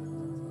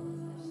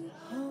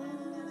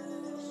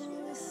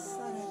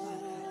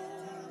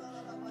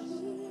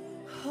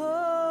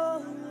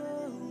 Oh,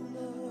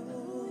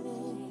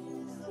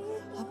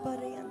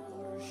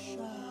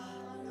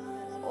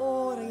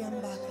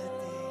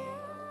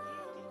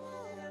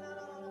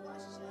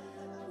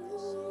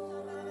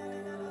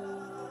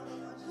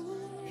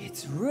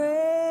 it's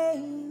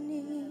raining.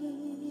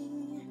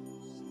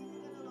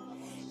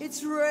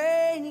 It's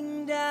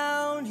raining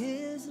down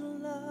His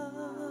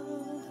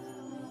love.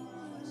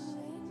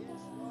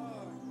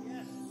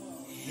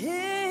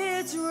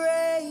 It's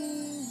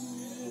raining.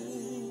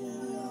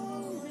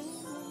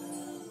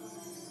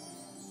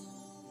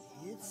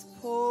 It's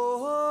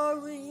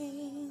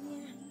pouring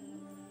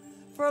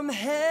from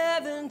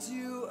heaven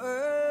to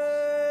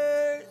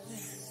earth.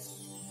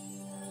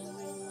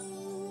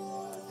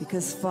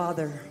 Because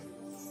Father,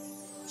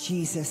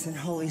 Jesus, and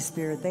Holy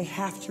Spirit, they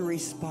have to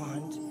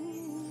respond.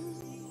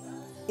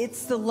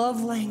 It's the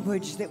love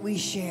language that we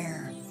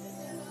share.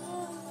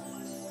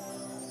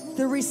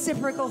 The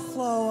reciprocal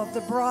flow of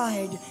the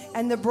bride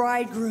and the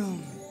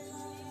bridegroom.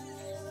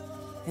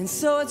 And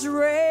so it's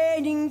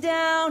raining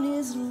down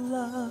His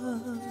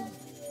love.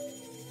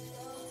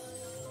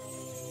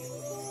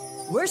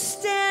 We're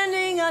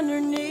standing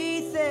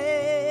underneath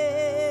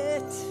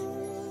it.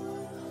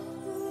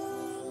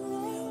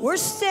 We're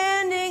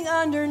standing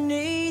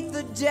underneath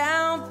the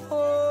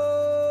downpour.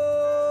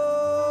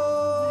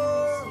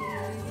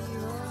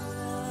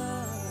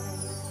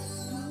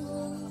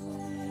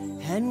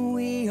 And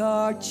we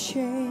are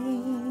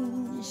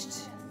changed.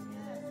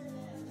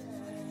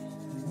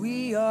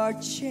 We are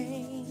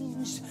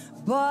changed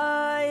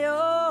by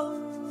your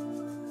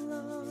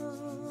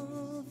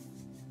love.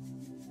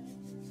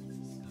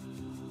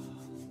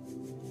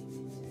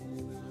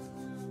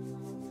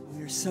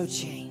 We are so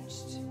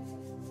changed.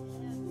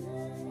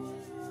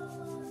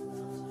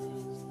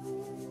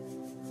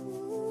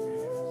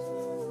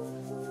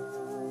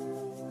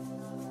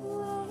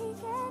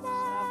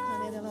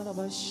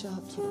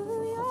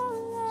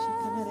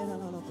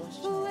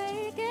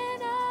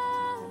 Awaken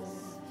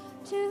us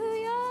to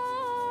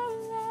your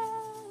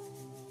love.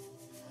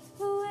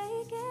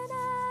 Awaken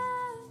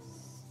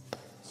us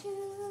to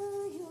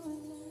your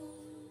love.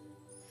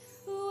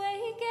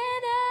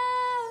 Awaken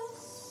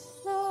us,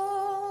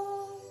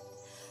 Lord.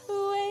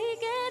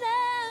 Awaken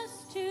us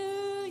to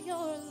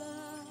your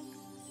love.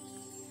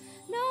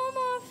 No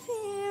more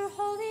fear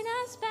holding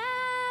us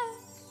back.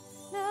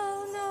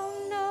 No, no,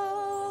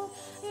 no.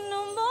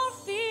 No more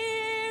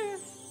fear.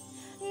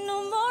 No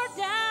more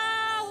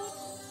doubt.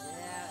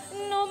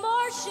 No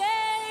more shame.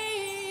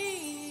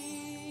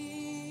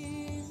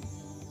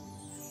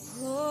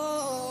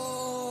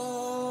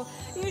 Oh,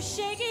 you're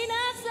shaking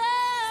us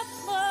up,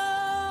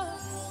 Lord.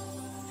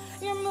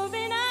 You're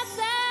moving us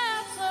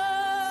up,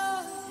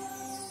 Lord.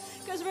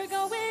 'Cause we're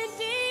going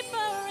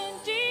deeper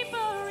and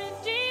deeper and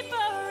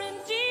deeper and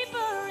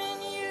deeper in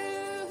you.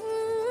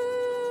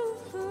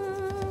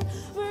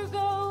 We're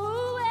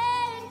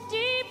going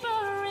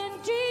deeper and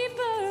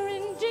deeper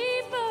and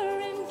deeper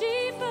and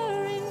deeper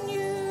in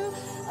you.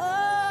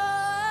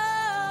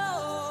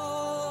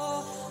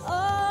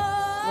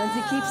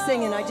 Lindsay, keep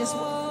singing.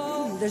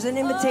 There's an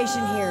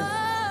invitation here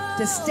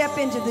to step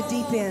into the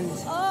deep end.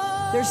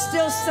 There's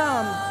still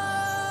some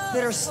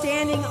that are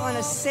standing on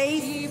a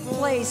safe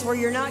place where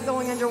you're not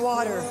going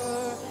underwater.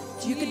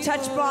 You can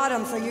touch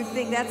bottom, so you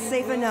think that's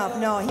safe enough.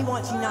 No, He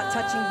wants you not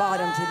touching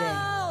bottom today.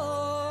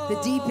 The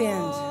deep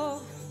end.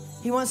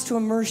 He wants to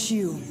immerse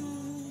you.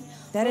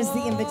 That is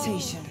the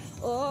invitation.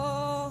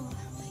 Oh,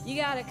 you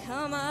gotta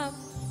come up.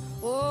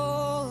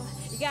 Oh,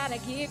 you gotta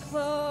get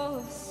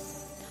close.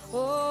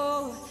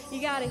 Oh,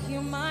 you gotta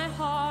hear my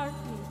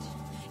heartbeat.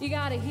 You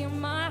gotta hear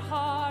my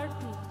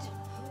heartbeat.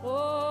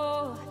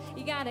 Oh,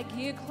 you gotta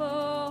get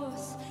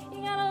close.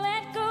 You gotta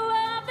let go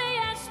of the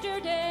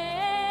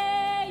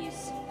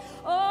yesterdays.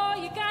 Oh,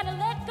 you gotta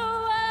let go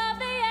of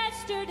the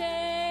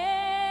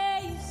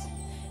yesterdays.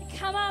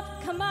 Come up,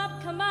 come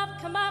up, come up,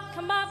 come up,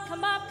 come up,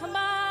 come up, come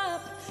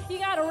up. You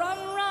gotta run,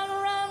 run,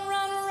 run,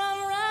 run, run,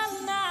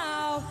 run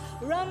now.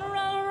 Run,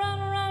 run, run,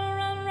 run,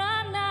 run,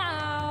 run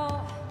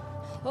now.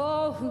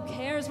 Oh, who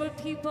cares cares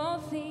what people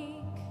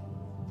think?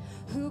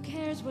 Who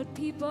cares what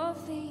people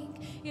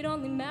think? It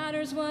only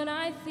matters what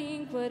I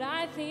think, what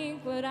I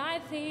think, what I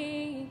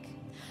think.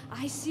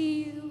 I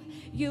see you,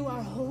 you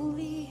are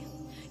holy,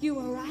 you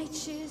are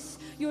righteous,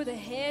 you're the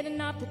head and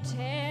not the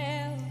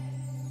tail.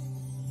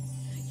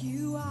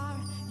 You are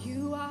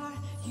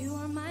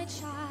my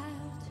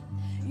child,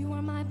 you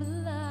are my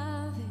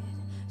beloved.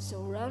 So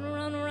run,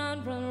 run,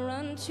 run, run,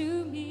 run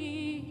to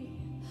me.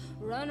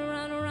 Run,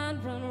 run,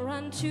 run, run,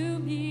 run to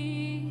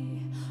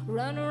me.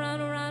 Run, run,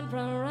 run,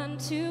 run, run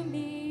to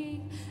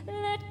me.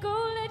 Let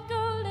go, let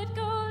go, let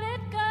go,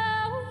 let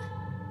go.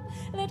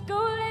 Let go,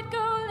 let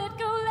go, let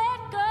go,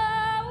 let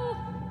go.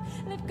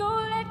 Let go,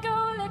 let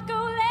go, let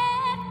go,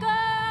 let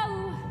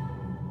go.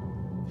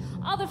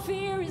 All the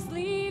fear is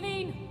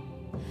leaving.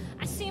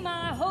 I see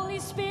my Holy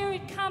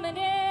Spirit coming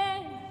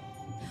in.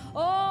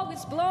 Oh,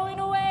 it's blowing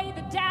away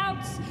the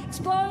doubts. It's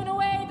blowing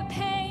away the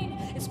pain.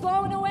 It's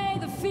blowing away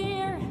the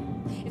fear.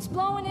 It's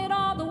blowing it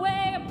all the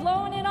way. I'm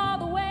blowing it all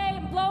the way.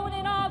 I'm blowing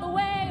it all the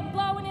way. I'm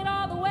blowing it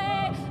all the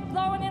way. I'm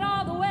blowing it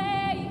all the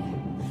way.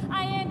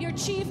 I am your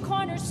chief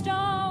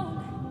cornerstone.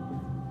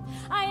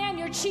 I am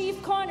your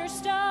chief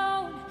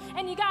cornerstone.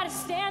 And you gotta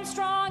stand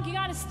strong. You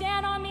gotta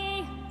stand on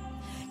me.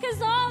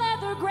 'Cause all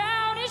other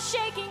ground is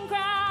shaking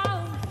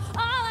ground.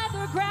 All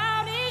other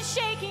ground is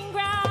shaking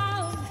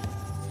ground.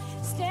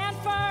 Stand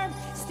firm,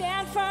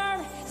 stand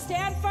firm,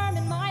 stand firm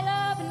in my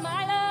love, in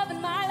my love,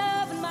 in my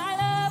love, in my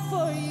love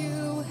for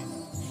you.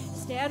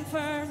 Stand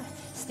firm,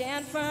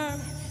 stand firm,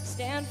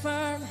 stand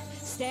firm,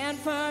 stand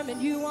firm,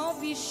 and you won't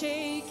be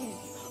shaken.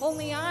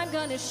 Only I'm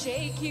gonna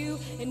shake you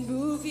and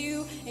move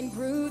you and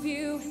groove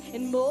you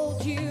and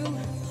mold you.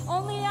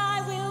 Only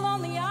I will,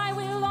 only I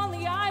will,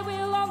 only I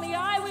will, only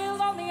I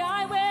will, only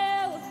I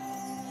will.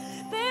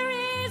 There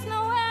is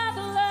no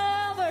other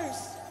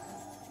lovers.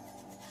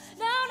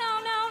 No, no,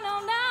 no, no,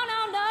 no, no,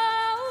 no.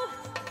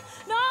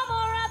 No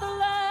more other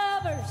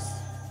lovers.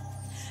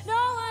 No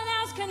one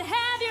else can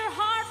have your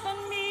heart but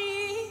me.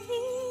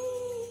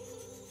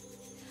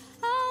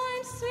 Oh,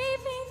 I'm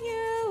sweeping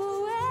you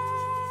away.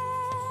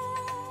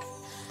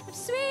 I'm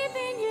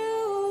sweeping you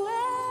away.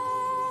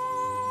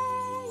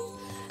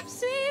 I'm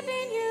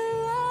sweeping you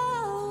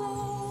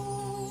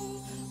away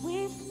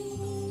with me,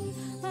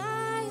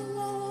 my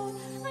love.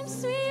 I'm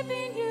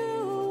sweeping you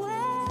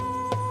away.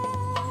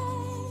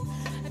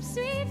 I'm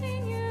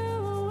sweeping you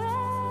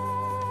away.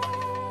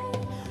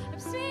 I'm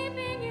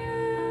sweeping you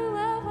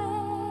away.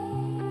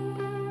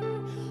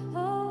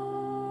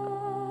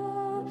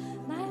 Oh,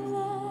 my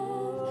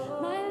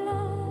love, my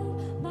love,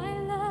 my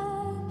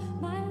love,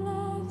 my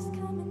love's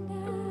coming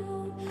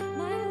down.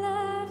 My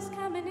love's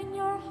coming in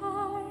your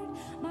heart.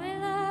 My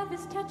love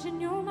is touching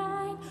your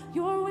mind,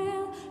 your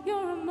will,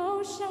 your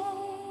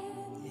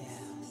emotions.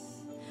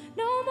 Yes.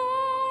 No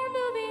more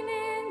moving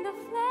in the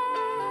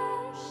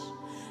flesh.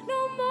 No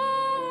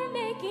more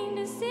making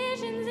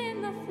decisions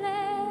in the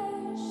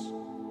flesh.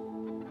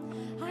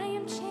 I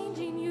am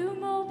changing you,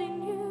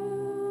 molding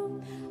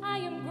you. I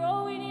am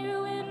growing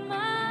you in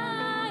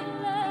my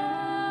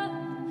love.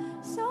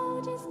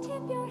 So just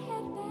tip your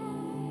head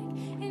back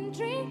and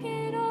drink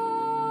it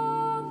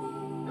all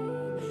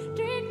in.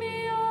 Drink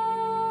me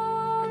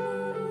all in.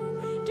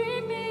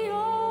 Drink me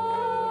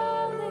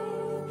all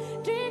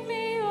in. Drink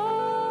me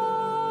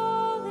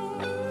all in.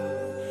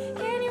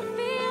 Can you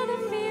feel the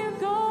fear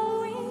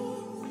going?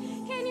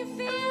 Can you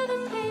feel the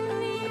pain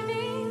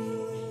leaving?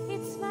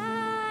 It's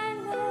my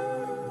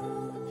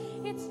love.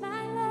 It's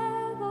my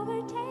love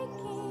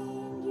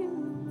overtaking you.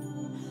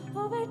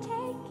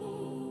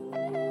 Overtaking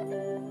you.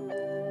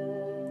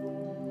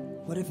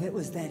 What if it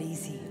was that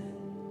easy?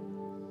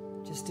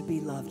 Just to be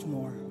loved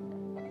more.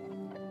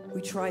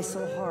 We try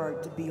so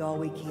hard to be all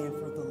we can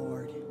for the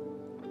Lord.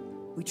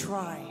 We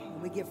try,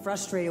 and we get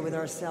frustrated with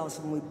ourselves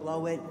when we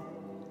blow it.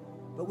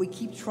 But we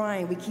keep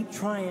trying,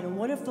 And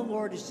what if the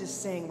Lord is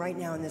just saying right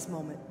now in this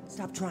moment,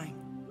 stop trying.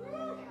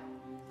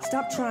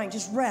 Stop trying,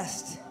 just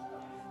rest.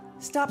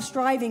 Stop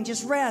striving,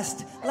 just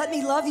rest. Let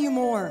me love you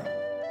more.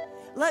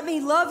 Let me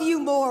love you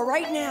more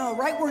right now,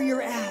 right where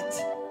you're at.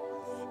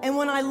 And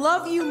when I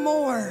love you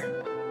more,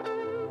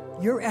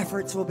 your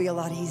efforts will be a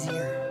lot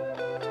easier.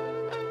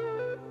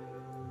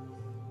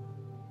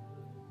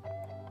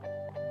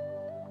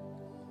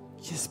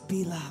 Just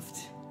be loved.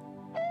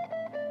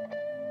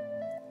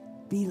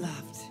 Be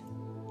loved.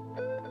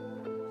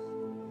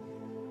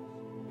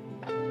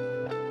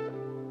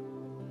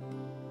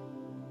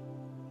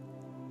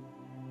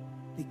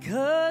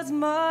 Because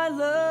my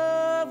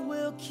love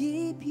will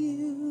keep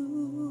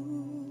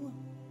you,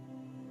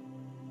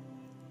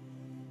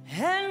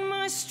 and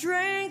my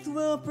strength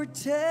will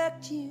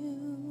protect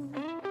you.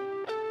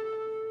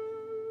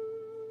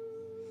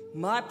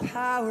 My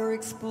power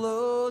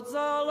explodes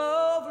all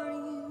over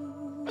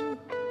you,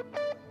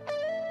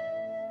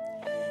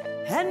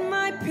 and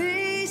my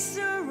peace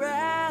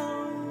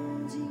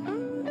surrounds you.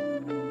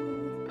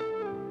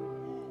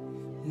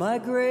 My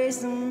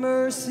grace and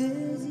mercy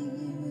is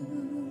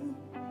you,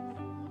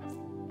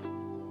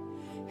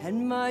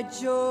 and my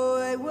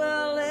joy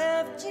will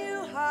lift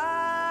you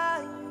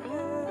higher.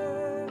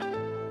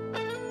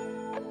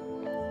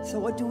 So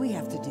what do we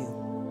have to do?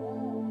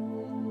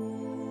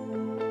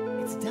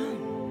 It's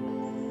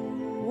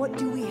done. What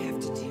do we have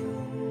to do?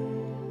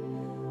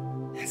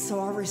 And so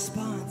our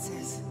response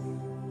is,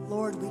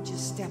 Lord, we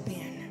just step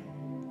in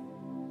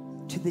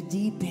to the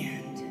deep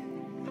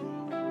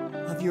end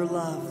of your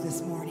love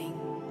this morning.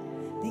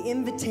 The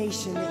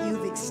invitation that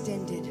you've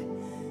extended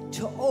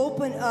to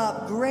open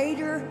up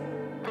greater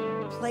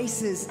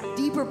places,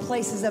 deeper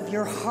places of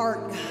your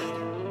heart, God.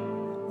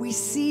 We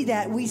see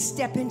that, we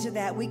step into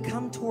that, we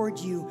come toward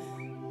you.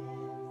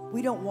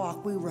 We don't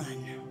walk, we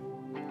run.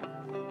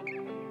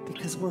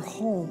 Because we're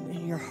home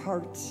in your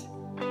heart.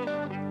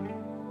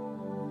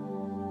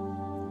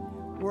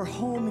 We're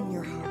home in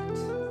your heart.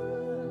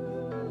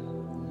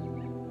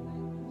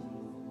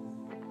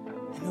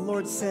 And the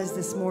Lord says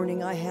this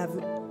morning, I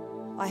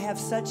have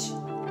such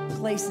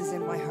places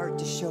in my heart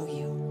to show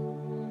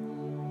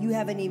you. You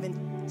haven't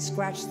even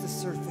scratched the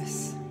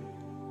surface.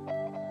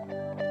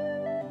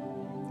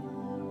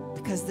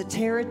 Because the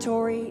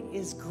territory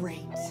is great.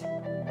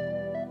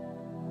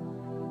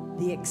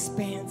 The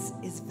expanse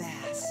is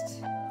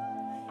vast.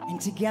 And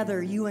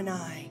together, you and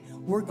I,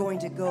 we're going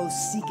to go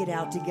seek it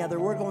out together.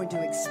 We're going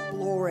to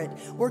explore it.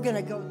 We're going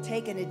to go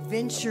take an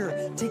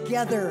adventure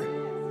together.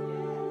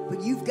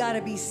 But you've got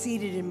to be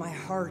seated in my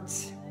heart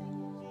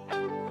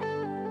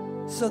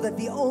so that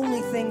the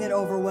only thing that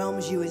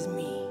overwhelms you is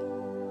me.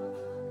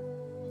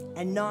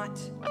 And not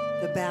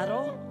the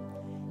battle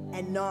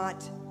and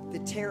not the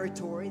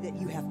territory that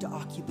you have to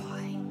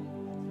occupy.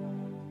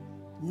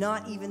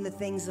 Not even the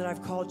things that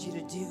I've called you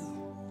to do.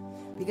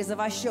 Because if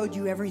I showed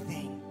you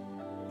everything,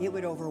 it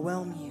would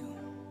overwhelm you.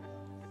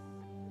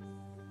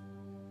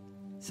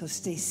 So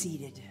stay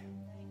seated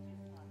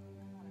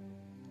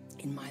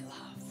in my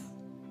love.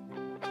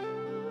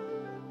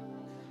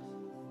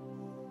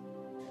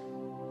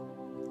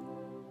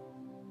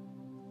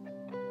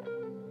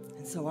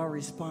 And so our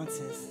response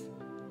is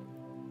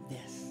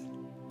this.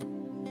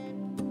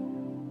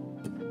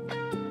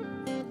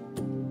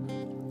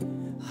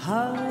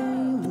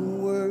 I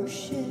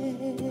worship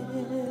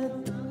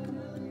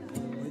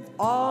with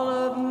all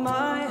of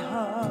my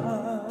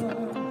heart,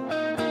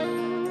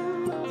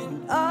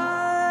 and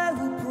I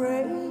will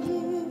praise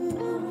you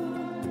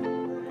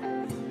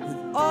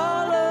with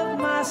all of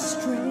my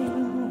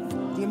strength.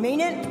 Do you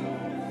mean it?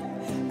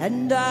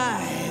 And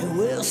I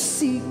will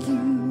seek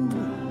you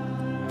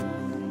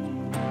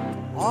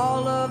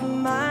all of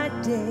my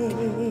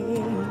days,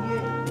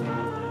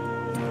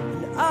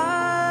 and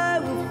I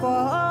will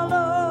follow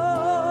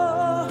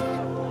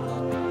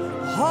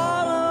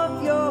all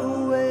of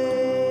your ways.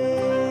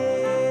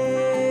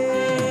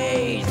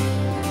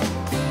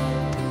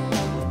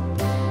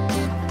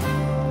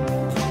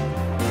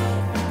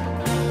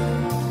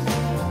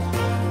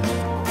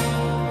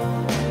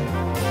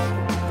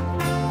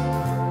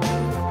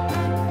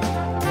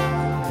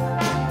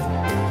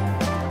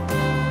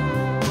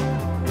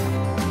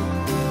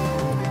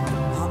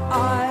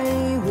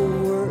 I will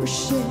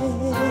worship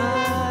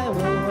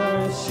with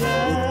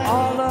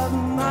all of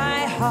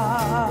my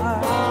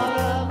heart.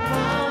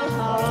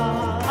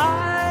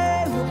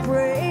 I will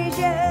praise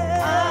you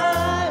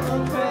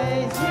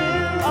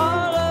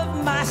all of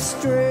my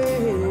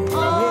strength.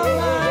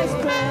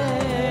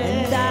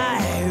 And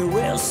I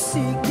will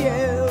seek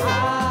you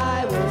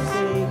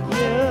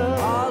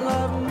all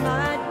of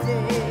my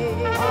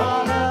days.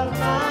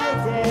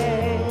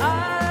 I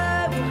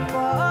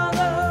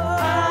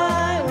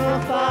will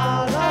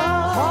follow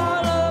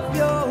all of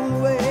your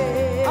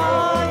ways.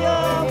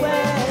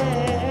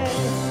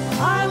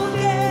 I will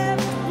give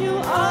you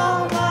all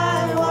my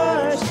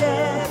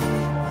worship.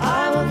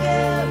 I will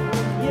give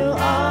you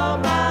all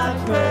my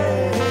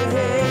praise.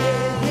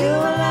 You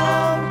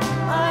alone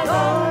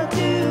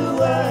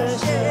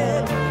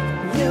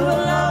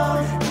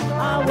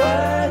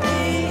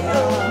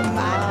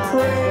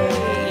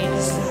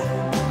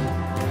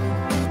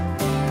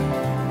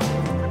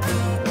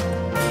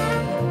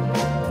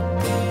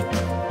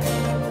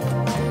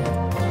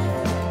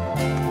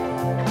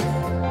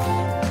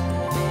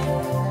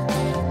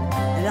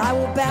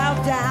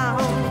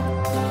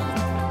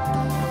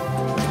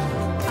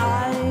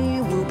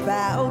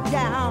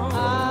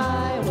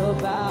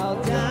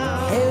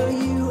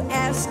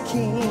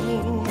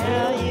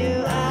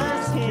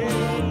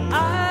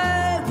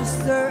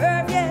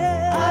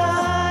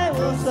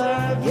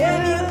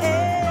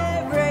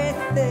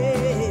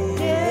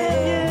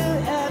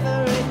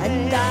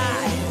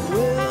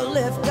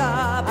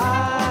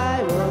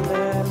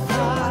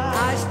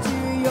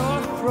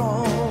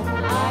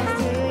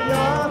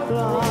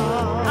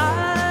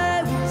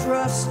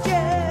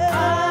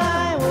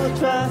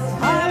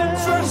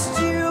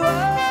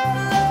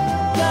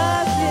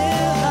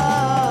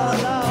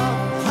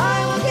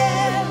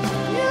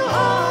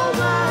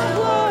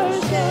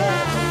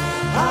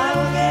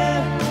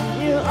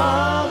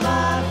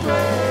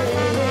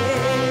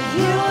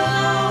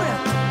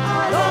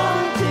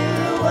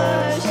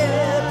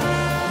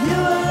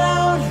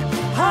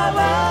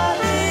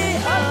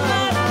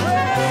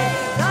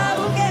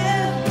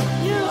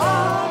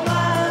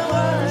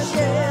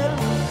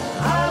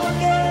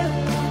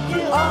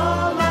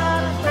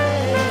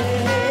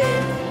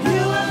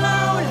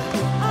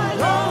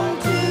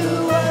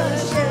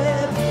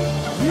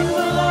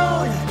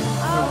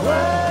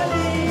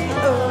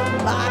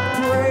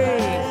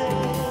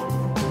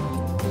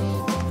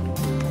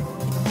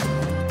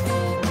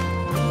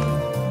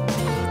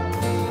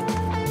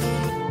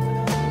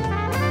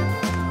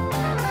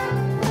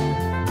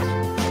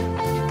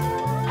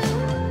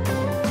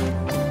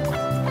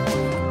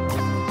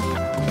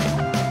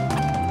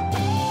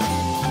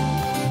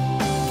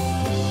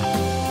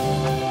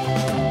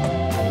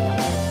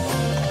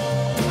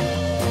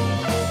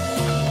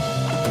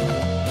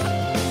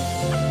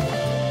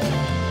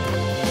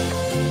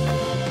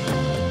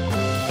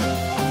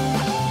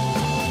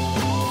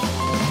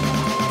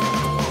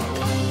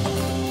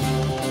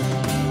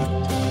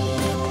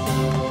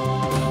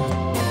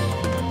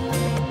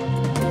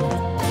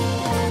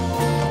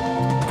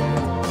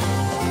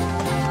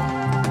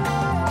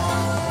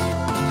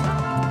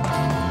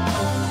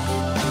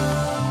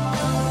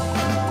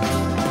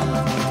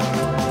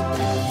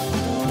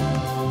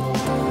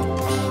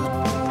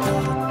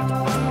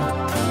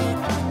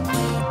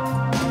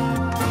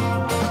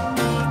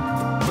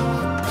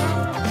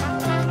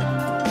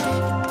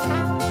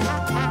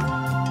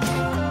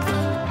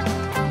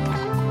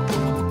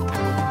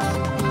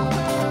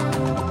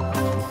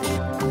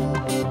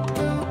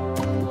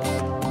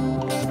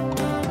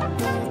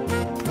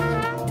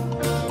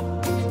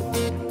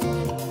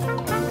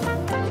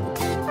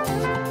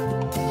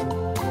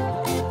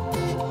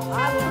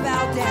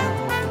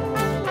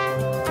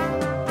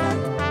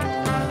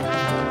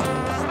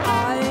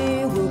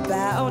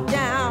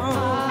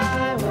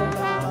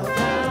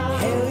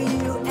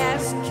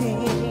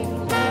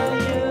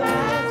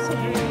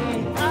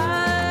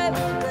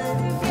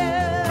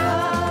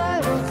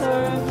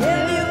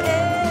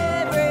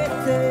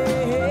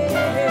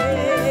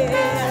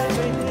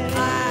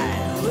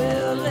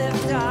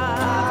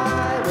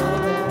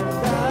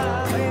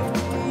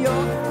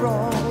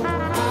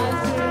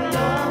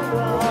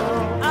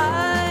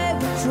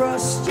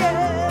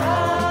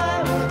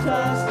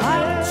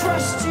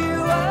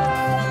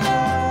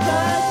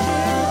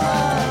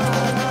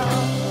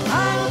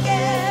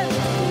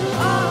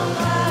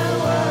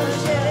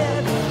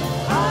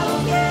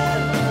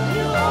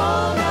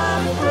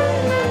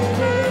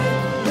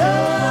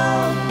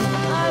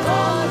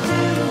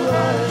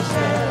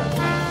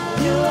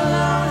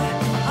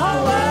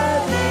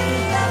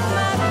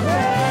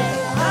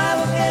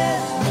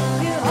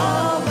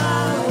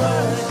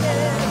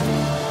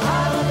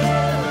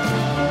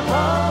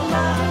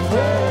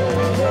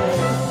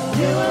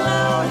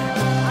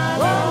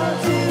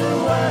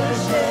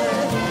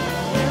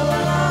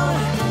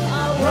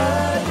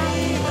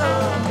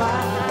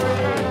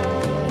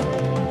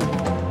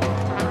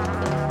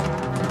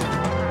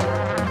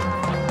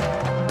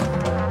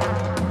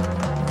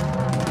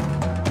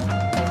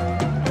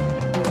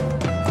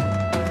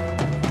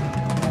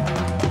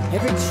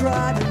every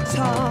tribe and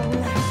tongue,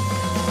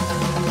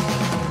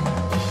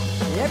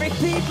 every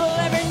people,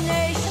 every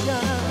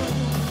nation.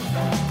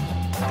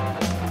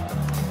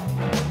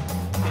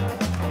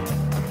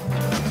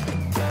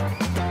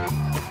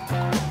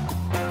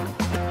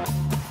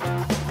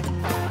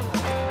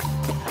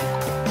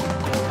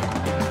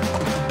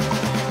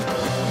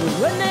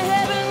 When the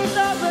heavens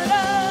open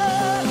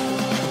up,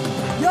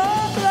 your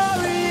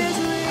glory is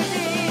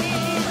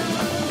revealed.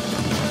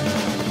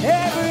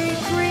 Every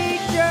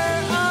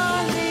creature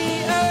on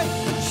the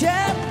earth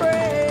shall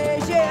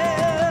praise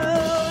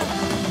you.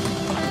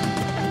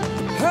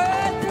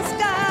 Earth and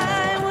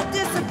sky will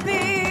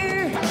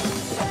disappear,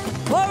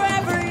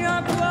 forever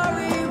your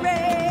glory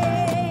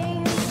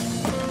reigns.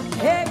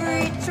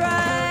 Every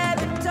tribe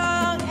and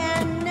tongue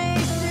and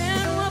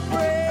nation will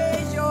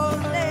praise your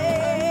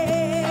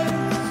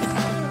name.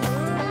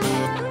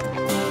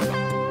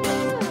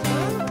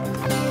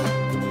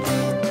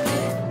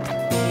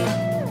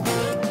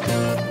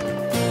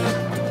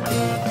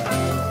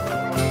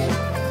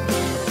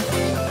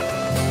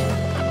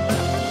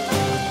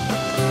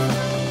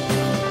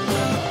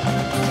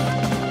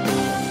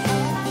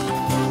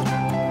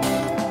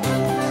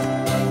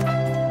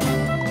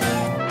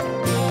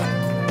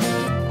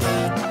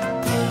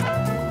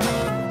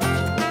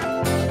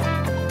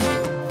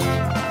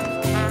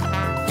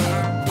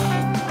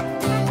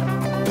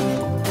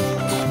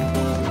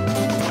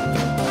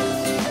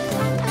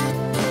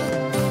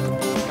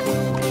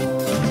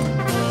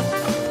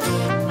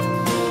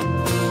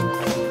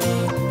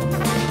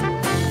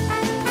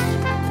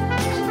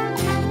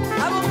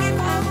 I will give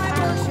all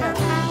my worship.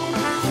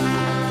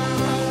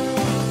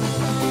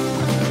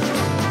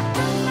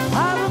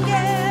 I will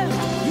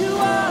give you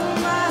all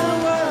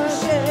my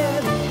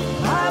worship.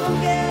 I will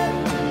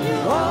give you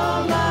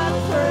all my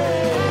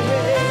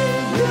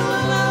praise. You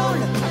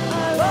alone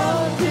are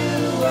worthy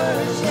to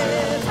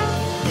worship.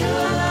 You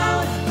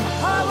alone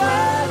are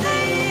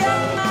worthy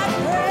of my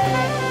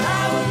praise.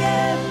 I will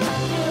give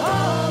you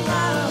all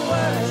my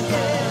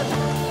worship.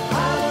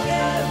 I will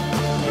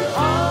give you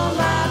all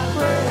my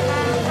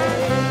praise.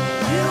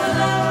 You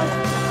alone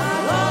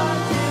are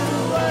worthy to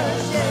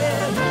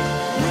worship.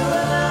 You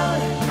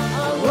alone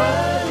are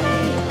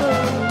worthy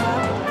of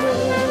my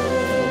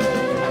praise.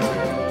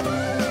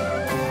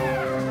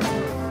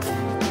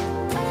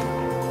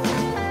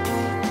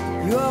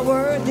 You are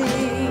worthy.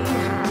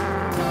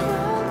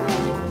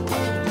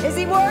 Is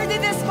he worthy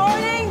this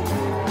morning?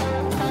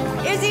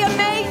 Is he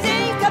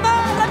amazing? Come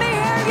on, let me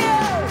hear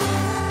you.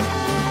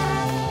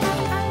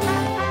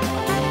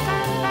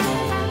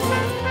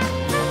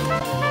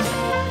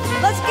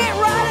 Let's get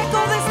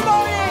radical this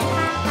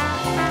morning.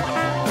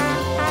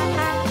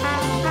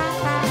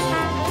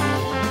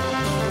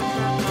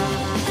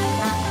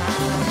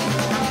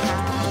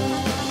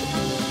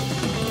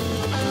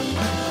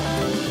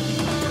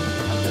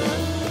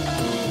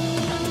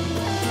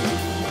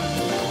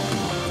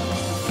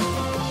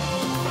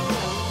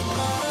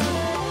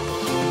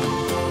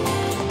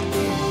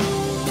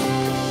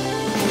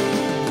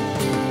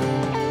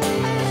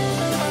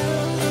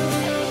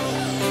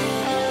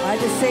 I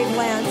just saved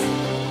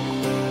Lance.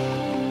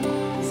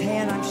 His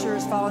hand, I'm sure,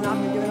 is falling off.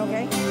 You're doing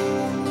okay?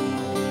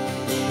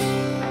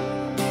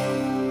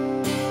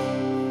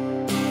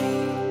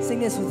 Sing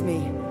this with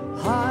me.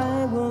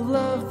 I will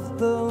love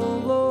the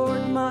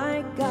Lord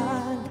my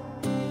God.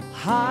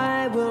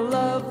 I will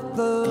love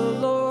the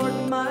Lord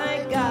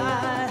my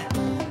God.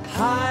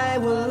 I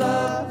will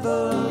love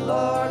the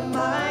Lord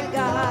my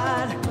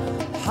God.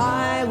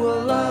 I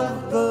will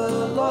love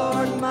the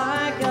Lord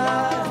my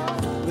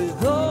God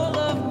with all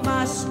of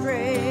my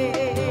strength,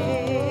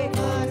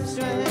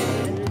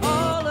 and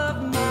all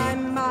of my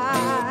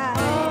mind,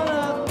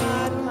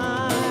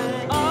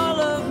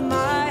 all of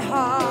my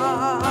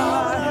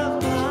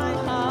heart,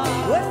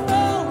 with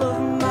all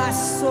of my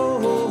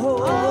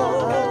soul,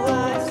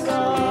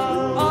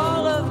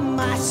 all of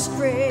my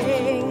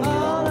strength,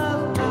 all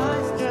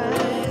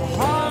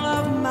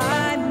of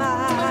my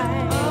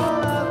mind,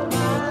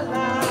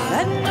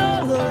 and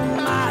all of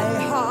my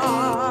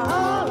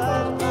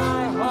heart,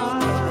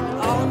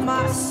 all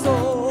my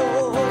soul.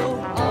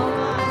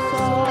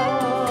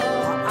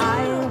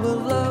 I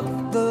will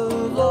love the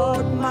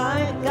Lord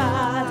my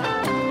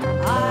God.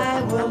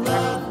 I will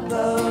love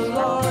the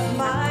Lord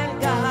my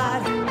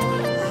God.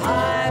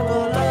 I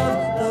will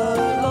love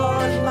the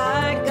Lord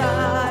my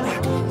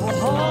God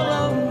all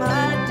of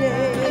my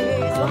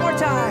days. One more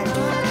time.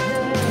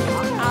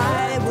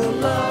 I will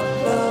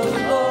love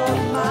the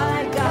Lord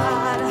my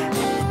God.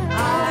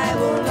 I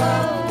will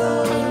love the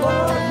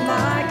Lord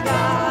my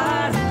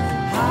God.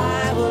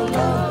 I will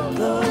love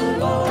the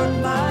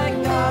Lord my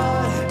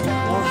God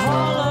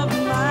all of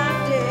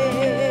my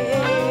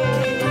days.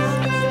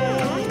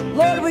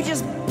 Lord, we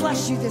just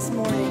bless you this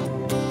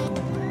morning.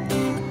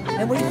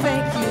 And we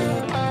thank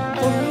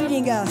you for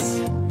meeting us.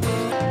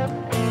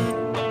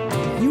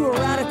 You were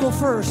radical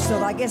first,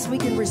 so I guess we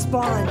can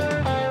respond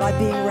by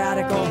being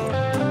radical.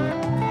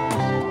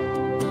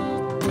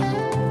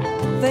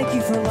 Thank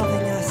you for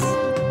loving us.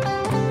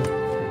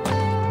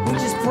 We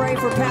just pray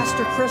for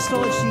Pastor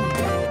Crystal as she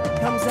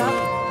comes up.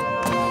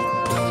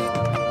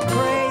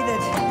 Pray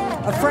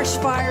that a fresh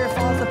fire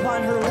falls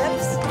upon her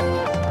lips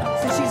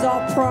so she's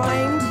all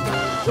primed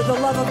with the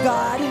love of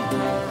God.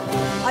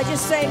 I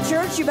just say,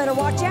 church, you better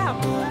watch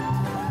out.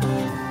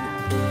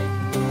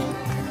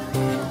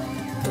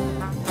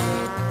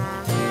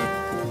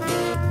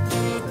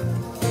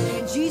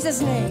 In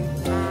Jesus' name.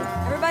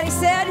 Everybody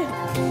said,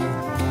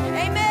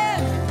 amen.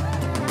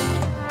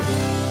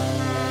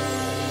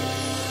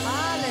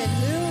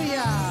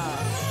 Hallelujah.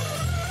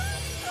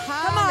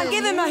 Come on,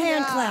 give him a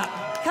hand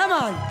clap. Come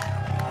on.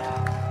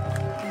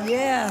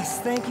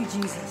 Yes, thank you,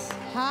 Jesus.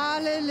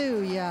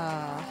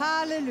 Hallelujah.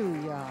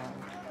 Hallelujah.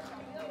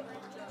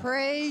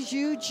 Praise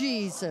you,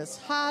 Jesus.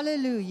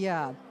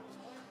 Hallelujah.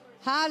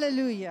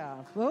 Hallelujah.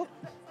 Whoop.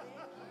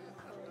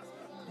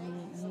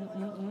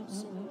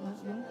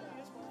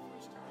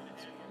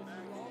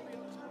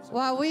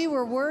 While we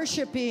were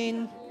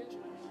worshiping,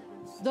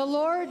 the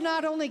Lord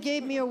not only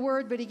gave me a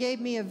word, but he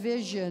gave me a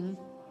vision.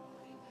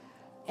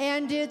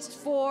 And it's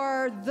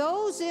for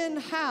those in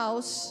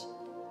house,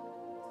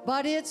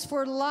 but it's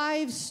for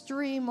live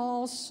stream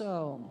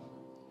also.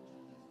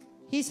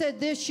 He said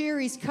this year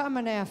he's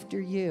coming after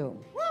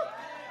you.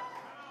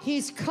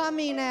 He's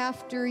coming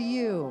after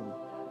you.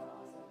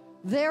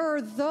 There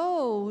are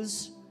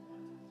those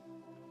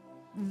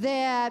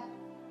that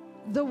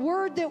the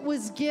word that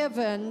was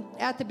given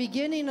at the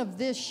beginning of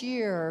this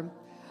year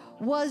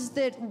was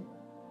that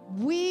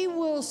we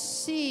will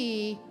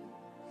see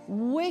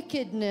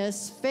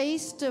wickedness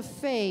face to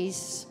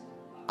face,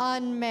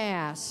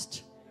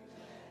 unmasked.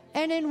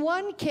 And in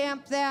one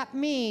camp, that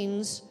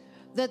means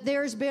that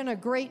there's been a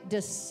great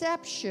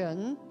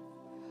deception,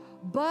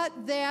 but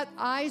that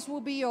eyes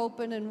will be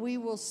open and we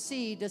will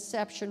see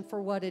deception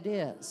for what it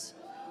is.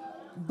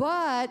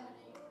 But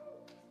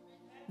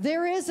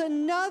there is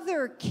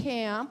another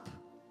camp,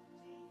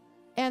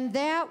 and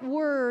that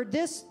word,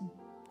 this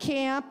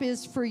camp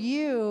is for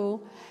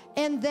you,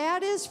 and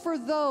that is for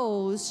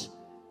those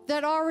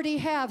that already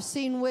have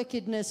seen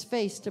wickedness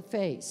face to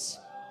face.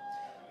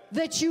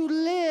 That you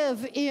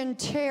live in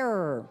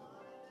terror,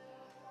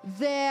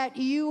 that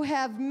you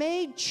have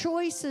made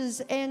choices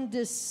and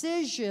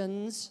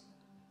decisions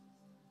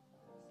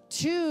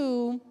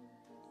to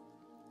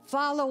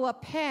follow a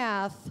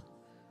path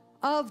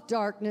of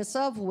darkness,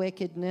 of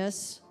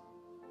wickedness.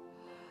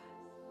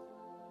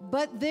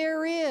 But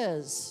there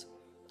is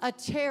a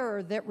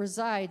terror that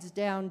resides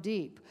down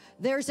deep.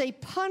 There's a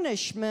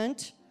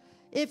punishment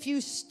if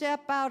you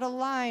step out of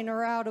line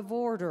or out of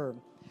order.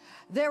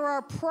 There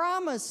are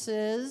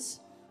promises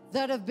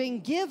that have been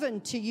given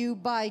to you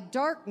by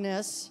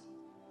darkness,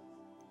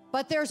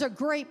 but there's a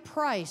great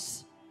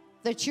price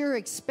that you're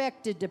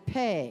expected to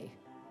pay.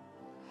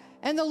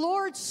 And the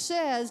Lord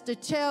says to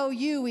tell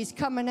you he's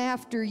coming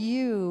after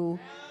you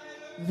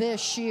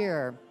this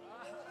year.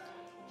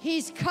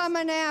 He's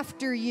coming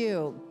after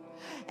you.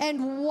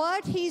 And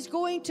what he's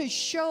going to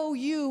show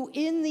you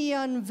in the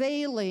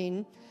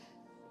unveiling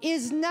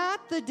is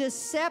not the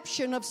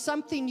deception of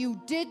something you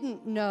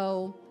didn't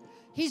know.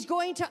 He's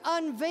going to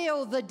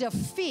unveil the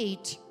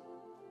defeat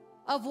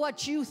of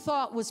what you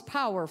thought was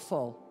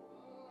powerful.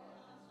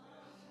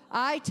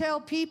 I tell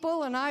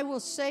people, and I will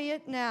say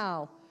it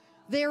now,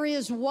 there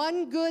is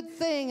one good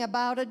thing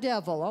about a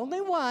devil, only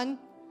one,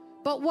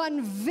 but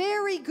one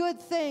very good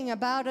thing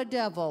about a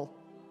devil.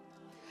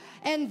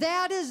 And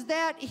that is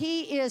that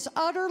he is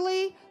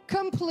utterly,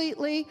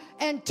 completely,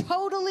 and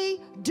totally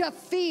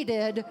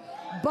defeated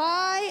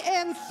by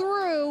and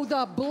through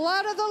the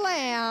blood of the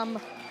Lamb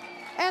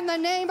and the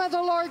name of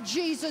the Lord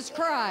Jesus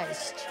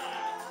Christ.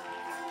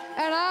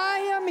 And I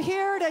am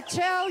here to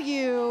tell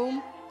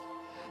you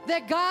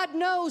that God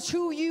knows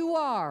who you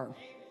are.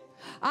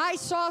 I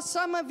saw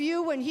some of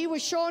you when he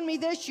was showing me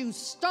this, you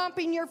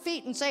stomping your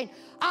feet and saying,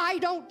 I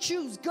don't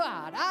choose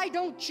God. I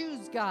don't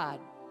choose God.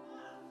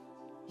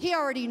 He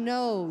already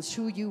knows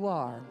who you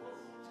are.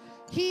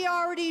 He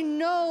already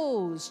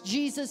knows.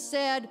 Jesus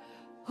said,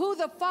 who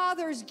the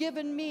Father's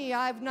given me,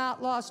 I've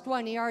not lost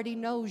one. He already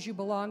knows you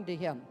belong to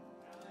him.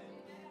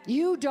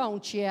 You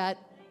don't yet,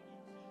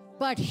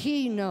 but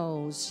he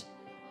knows.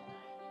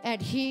 And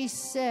he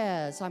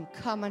says, I'm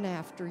coming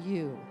after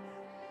you.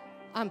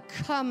 I'm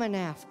coming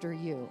after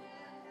you.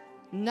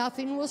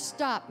 Nothing will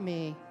stop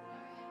me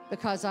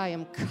because I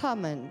am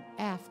coming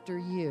after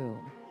you.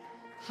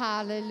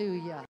 Hallelujah.